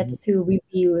 where he gets to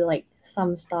review like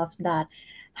some stuff that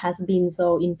has been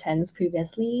so intense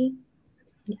previously.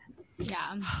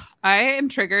 Yeah. I am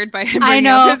triggered by him bringing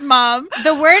up his mom.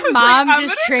 The word mom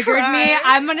just triggered me.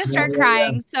 I'm going to start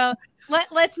crying. So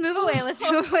let's move away. Let's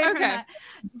move away from that.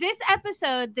 This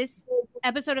episode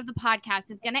of the podcast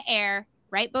is going to air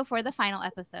right before the final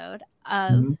episode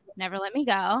of Never Let Me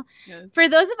Go. Yes. For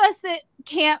those of us that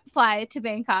can't fly to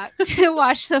Bangkok to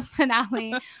watch the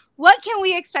finale, what can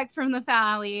we expect from the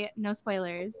finale? No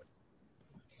spoilers.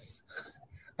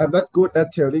 I'm not good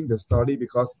at telling the story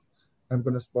because I'm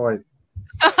going to spoil.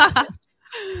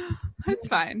 That's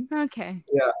fine. Okay.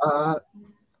 Yeah.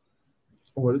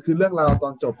 โอ้โหคือเรื่องราวตอ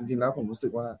นจบจริงๆแล้วผมรู้สึ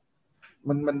กว่า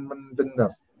มันเป็นแบ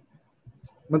บ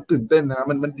มันตื่นเต้นนะ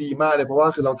มันดีมากเลยเพราะว่า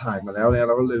คือเราถ่ายมาแล้วเนี่ยเ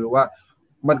ราก็เลยรู้ว่า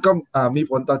มันก็มี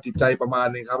ผลต่อจิตใจประมาณ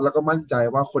นึงครับแล้วก็มั่นใจ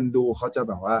ว่าคนดูเขาจะ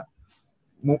แบบว่า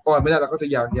มูฟออนไม่ได้แล้วก็จะ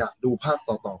อยากดูภาค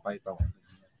ต่อไปต่อ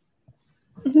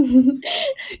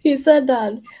He said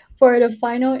that for the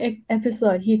final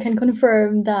episode he can confirm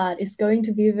that it's going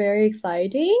to be very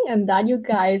exciting and that you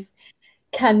guys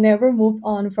can never move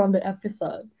on from the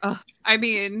episode. I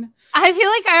mean, I feel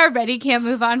like I already can't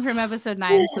move on from episode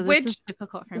 9, so this is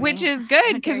difficult for me. Which is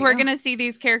good because we're going to see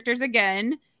these characters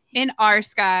again in Our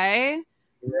Sky.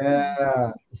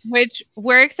 Yeah. Which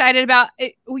we're excited about.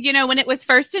 You know, when it was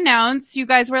first announced, you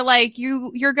guys were like,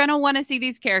 you're going to want to see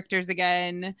these characters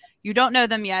again. You don't know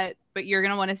them yet, but you're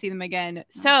going to want to see them again.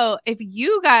 So if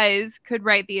you guys could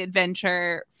write the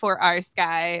adventure for Our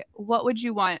Sky, what would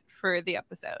you want for the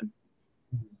episode?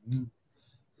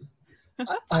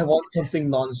 I want something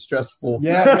non-stressful.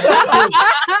 Yeah.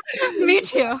 Me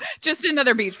too. Just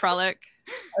another beach frolic.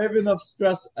 I have enough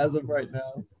stress as of right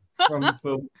now from the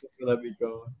film to let me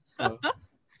go. So.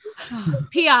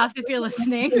 Pee off if you're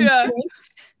listening. Yeah.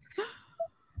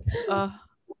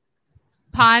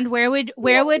 Pond, where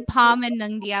would Palm and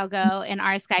Nung Diao go in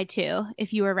Our Sky 2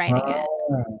 if you were writing it?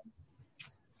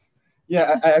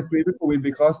 Yeah, I agree with Pawin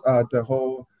because the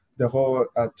whole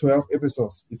 12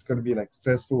 episodes is going to be like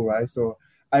stressful, right? So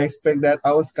I expect that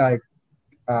Our Sky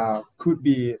could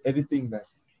be anything that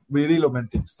really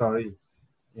romantic story.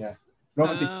 Yeah,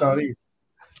 romantic story.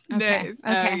 Okay.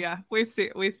 Okay. Yeah, we see.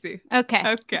 Okay.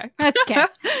 Okay.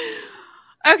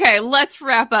 Okay, let's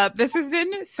wrap up. This has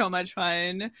been so much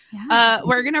fun. Yeah.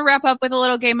 We're going to wrap up with a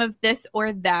little game of this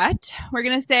or that. We're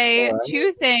going to say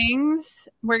two things.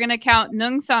 We're going to count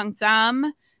Nung Song Sam,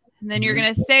 and then you're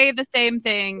going to say the same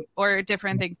thing or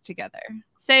different things together.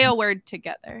 Say a word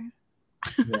together.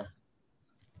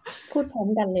 พูดพร้อม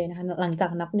กันเลยนะคะหลังจา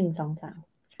กนับ 1 2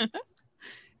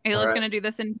 3 Ayla's going to do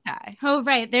this in Thai. Oh,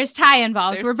 right. There's Thai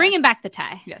involved. We're bringing back the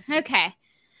Thai. Yes. Okay.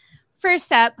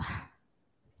 First up,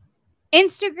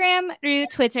 Instagram หรือ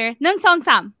Twitter 1 2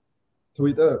 3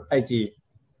 Twitter IG.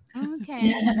 Okay.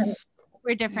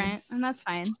 We're different, and that's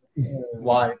fine.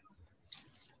 Why?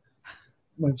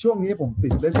 เหมือนช่วงนี้ผมติ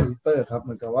ดเล่น Twitter ครับเห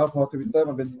มือนกับว่าพอ Twitter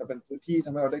มันเป็นพื้นที่ท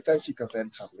ำให้เราได้ใกล้ชิดกับแฟน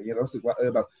คลับอะไรอย่างเงี้ยเรารู้สึกว่า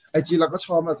แบบ IG เราก็ช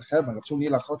อบแต่แค่เหมือนกับช่วงนี้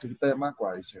เราเข้า Twitter มากกว่า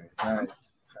เฉยๆใช่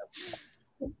ครับ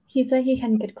He said he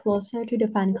can get closer to the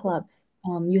fan clubs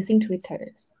using Twitter.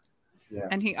 Yeah.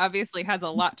 And he obviously has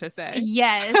a lot to say.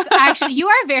 Yes. Actually, you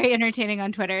are very entertaining on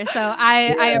Twitter, so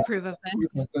I approve of this.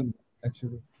 Listen,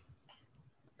 actually.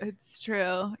 It's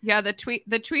true. Yeah, the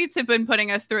tweets have been putting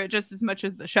us through it just as much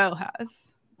as the show has.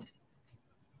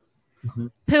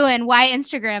 Pooin, why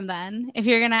Instagram then? If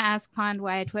you're gonna ask Pond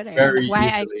why Twitter, Very why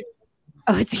easily.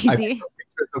 Oh, it's easy. I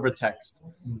pictures over text.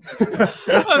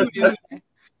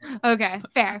 Okay,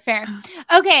 fair.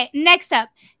 Okay, next up,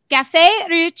 cafe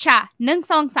หรือ cha 1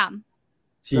 2 3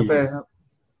 Tea. กาแฟครับ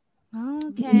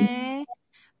Okay.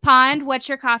 Pond, what's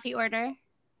your coffee order?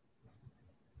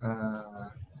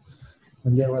 มั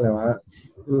นเรียกว่าอะไรวะ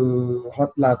ฮอ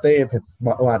ตลาเต้เผ็ด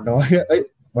หวานน้อยเอ้ย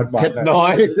หวาน เผ็ดน้อ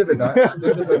ย ไม่ใช่เผ็ดน้อย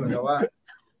ก็คือเหมือนกับว่า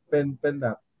เป็นแบ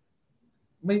บ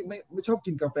ไม่ชอบ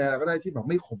กินกาแฟก็ได้ที่แบบ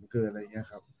ไม่ขมเกินอะไรอย่างเงี้ย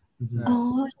ครับ อ๋อ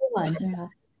ไม่หวานใช่ไหมค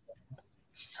ะ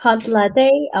Hot latte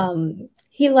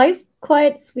he likes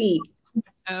quite sweet.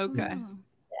 Okay.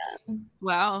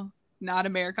 Wow. Not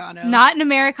Americano. Not an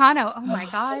Americano. Oh my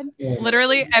god.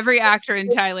 Literally every actor in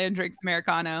Thailand drinks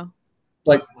Americano.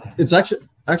 Like it's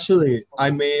actually I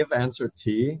may have answered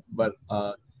tea, but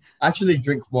I actually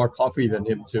drink more coffee than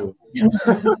him too.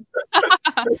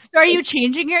 So are you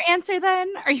changing your answer then?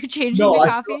 Are you changing No, your I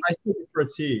coffee? still prefer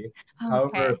tea. Okay.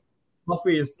 However,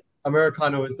 coffee is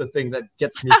Americano is the thing that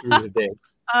gets me through the day.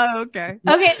 Oh, okay.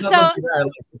 Okay, Not so something that I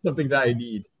like, it's something that I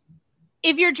need.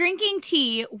 if you're drinking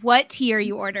tea, what tea are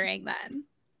you ordering then?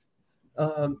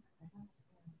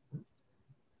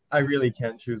 I really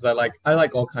can't choose. I like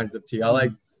all kinds of tea. I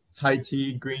like Thai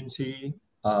tea, green tea,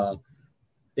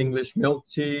 English milk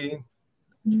tea,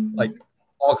 like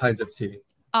all kinds of tea.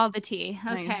 All the tea.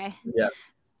 Nice. Okay. Yeah.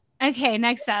 Okay,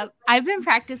 next up. I've been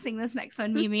practicing this next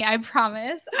one, Mimi. I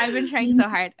promise. I've been trying so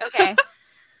hard. Okay.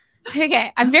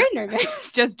 Okay, I'm very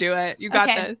nervous. Just do it. You got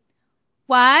Okay. this.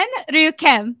 1 หรือ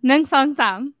Kem 1 2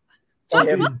 3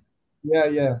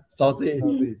 yeah Salty.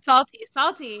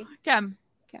 Salty. Kem.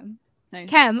 Kem. Nice.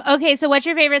 Kem. Okay, so what's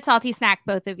your favorite salty snack,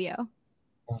 both of you?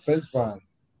 French fries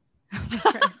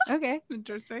Okay.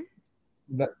 Interesting.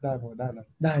 ได้พอได้นะ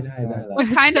ได้ What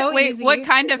kind So of wait, easy. what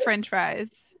kind of French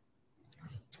fries?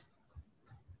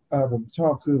 ผมชอ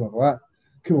บคือแบบว่า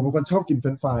คือผมเป็นคนชอบกินเฟร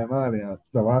นช์ฟรายมากเลยอะ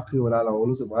แบบว่าคือเวลาเรา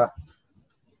รู้สึกว่า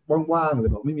ว่างๆหรื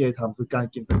อแบบไม่มีอะไรทำคือการ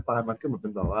กินเฟรนช์ฟรายมันก็เหมือนเป็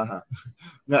นแบบว่า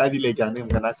งานอดิเรกอย่างหนึงเห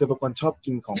มือนกันนะคือเป็นคนชอบ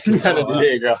กินของกิน งานอดิเร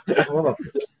กเหรอ เพราะว่าแบบ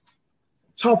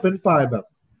ชอบเฟรนช์ฟรายแบบ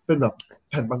เป็นแบบ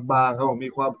แผ่นบางๆครับผมมี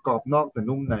ความกรอบนอกแต่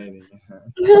นุ่มในอะไรอย่างเงี้ยฮะ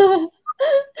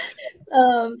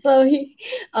So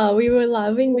we were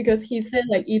laughing because he said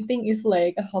like eating is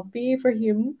like a hobby for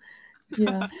him.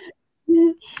 Yeah.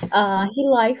 He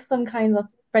likes some kind of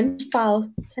French fries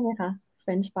ใช่ไหมคะ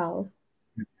French fries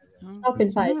ชอบเป็น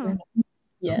ไฟใช่ไหมคะ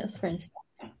Yes French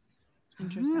fries.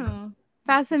 Interesting.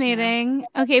 Fascinating.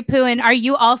 Okay, Pooin, are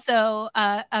you also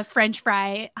a French fry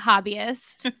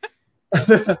hobbyist?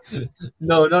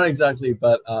 No, not exactly,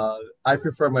 but I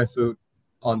prefer my food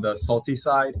on the salty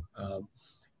side.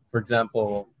 For example,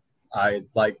 I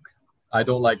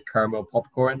don't like caramel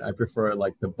popcorn. I prefer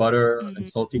like the butter and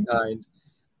salty kind.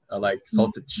 I like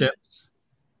salted chips,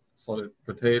 salted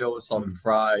potatoes, salted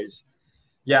fries.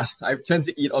 Yeah, I tend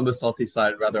to eat on the salty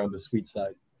side rather on the sweet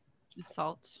side. Just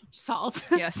salt.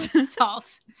 Yes.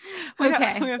 Salt.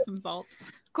 Okay. We have some salt.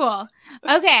 Cool.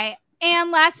 Okay.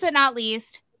 And last but not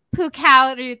least,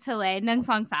 Pukao Rutale, Nung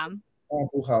Song Sam.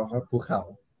 ภูเขาครับ ภูเขา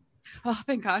Oh,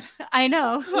 thank God. I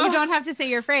know. You don't have to say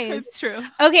your phrase. It's true.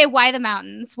 Okay, why the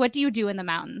mountains? What do you do in the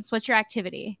mountains? What's your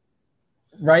activity?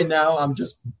 Right now, I'm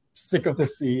just sick of the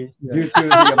sea due to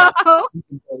the amount of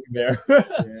people going there.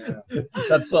 Yeah.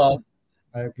 That's all.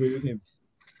 I agree with him.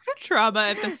 Trauma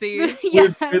at the sea.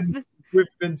 Yeah.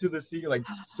 We've been to the sea like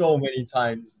so many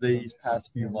times these past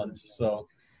few months. So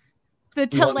The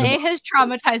delay has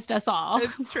traumatized us all.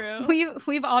 It's true.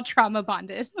 We've all trauma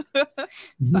bonded.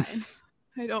 It's fine.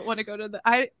 I don't want to go to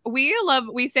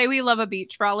we say we love a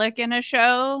beach frolic in a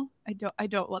show. I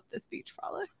don't love this beach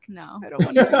frolic. No. I don't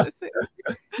want to do this.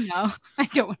 No, I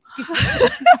don't want to do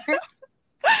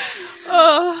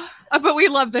that. But we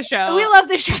love the show. We love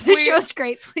the show. The show's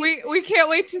great. Please. We can't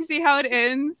wait to see how it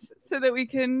ends so that we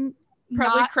can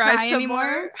probably Not cry some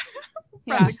anymore.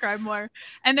 Probably cry more.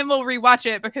 And then we'll rewatch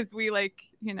it because we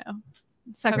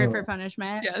Sucker for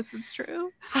punishment. Yes, it's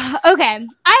true. Okay.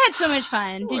 I had so much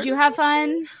fun. Did you have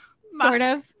fun? Sort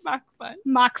of. Mock fun.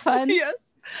 Mock fun. Yes.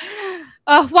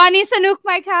 Wani sanuk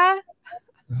mai ka?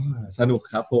 สนุก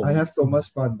ครับผม I had so much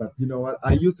fun, but you know what?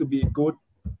 I used to be good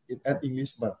at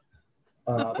English, but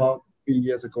about 3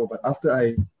 years ago. But after I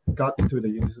got into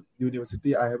the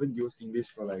university, I haven't used English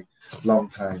for like long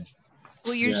time.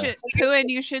 Well,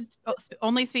 you should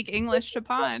only speak English to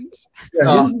Pond.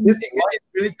 Yeah, his English is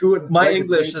really good. My like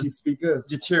English native is speakers.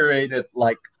 deteriorated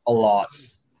like a lot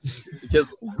because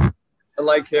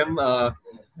like him,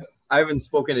 I haven't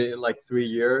spoken it in like 3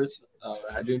 years.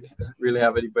 I didn't really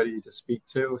have anybody to speak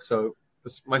to, so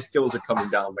my skills are coming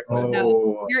down. Like,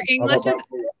 Oh, Your English is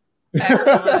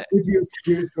excellent. If your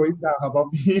skill is going down, how about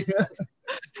me?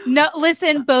 No,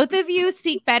 listen, both of you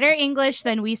speak better English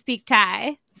than we speak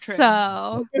Thai. True. So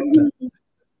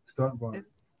Don't worry.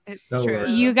 It's Don't true.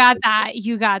 worry. you got that.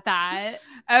 You got that.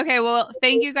 Okay, well,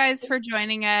 thank you guys for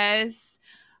joining us.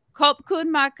 Khopkun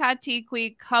makati kui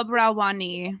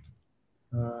kabrawani.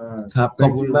 ครับขอ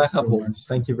บคุณมากครับ Thank ผ you ม so much.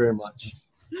 Thank you very much.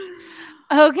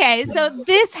 Okay, so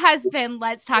this has been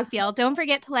Let's Talk BL. Don't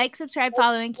forget to like, subscribe,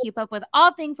 follow, and keep up with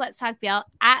all things Let's Talk BL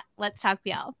at Let's Talk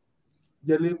BL. อ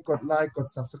ย่าลืมกดไลค์กด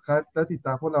Subscribe และติดต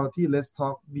ามพวกเราที่ Let's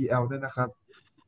Talk BL ด้วยนะครับ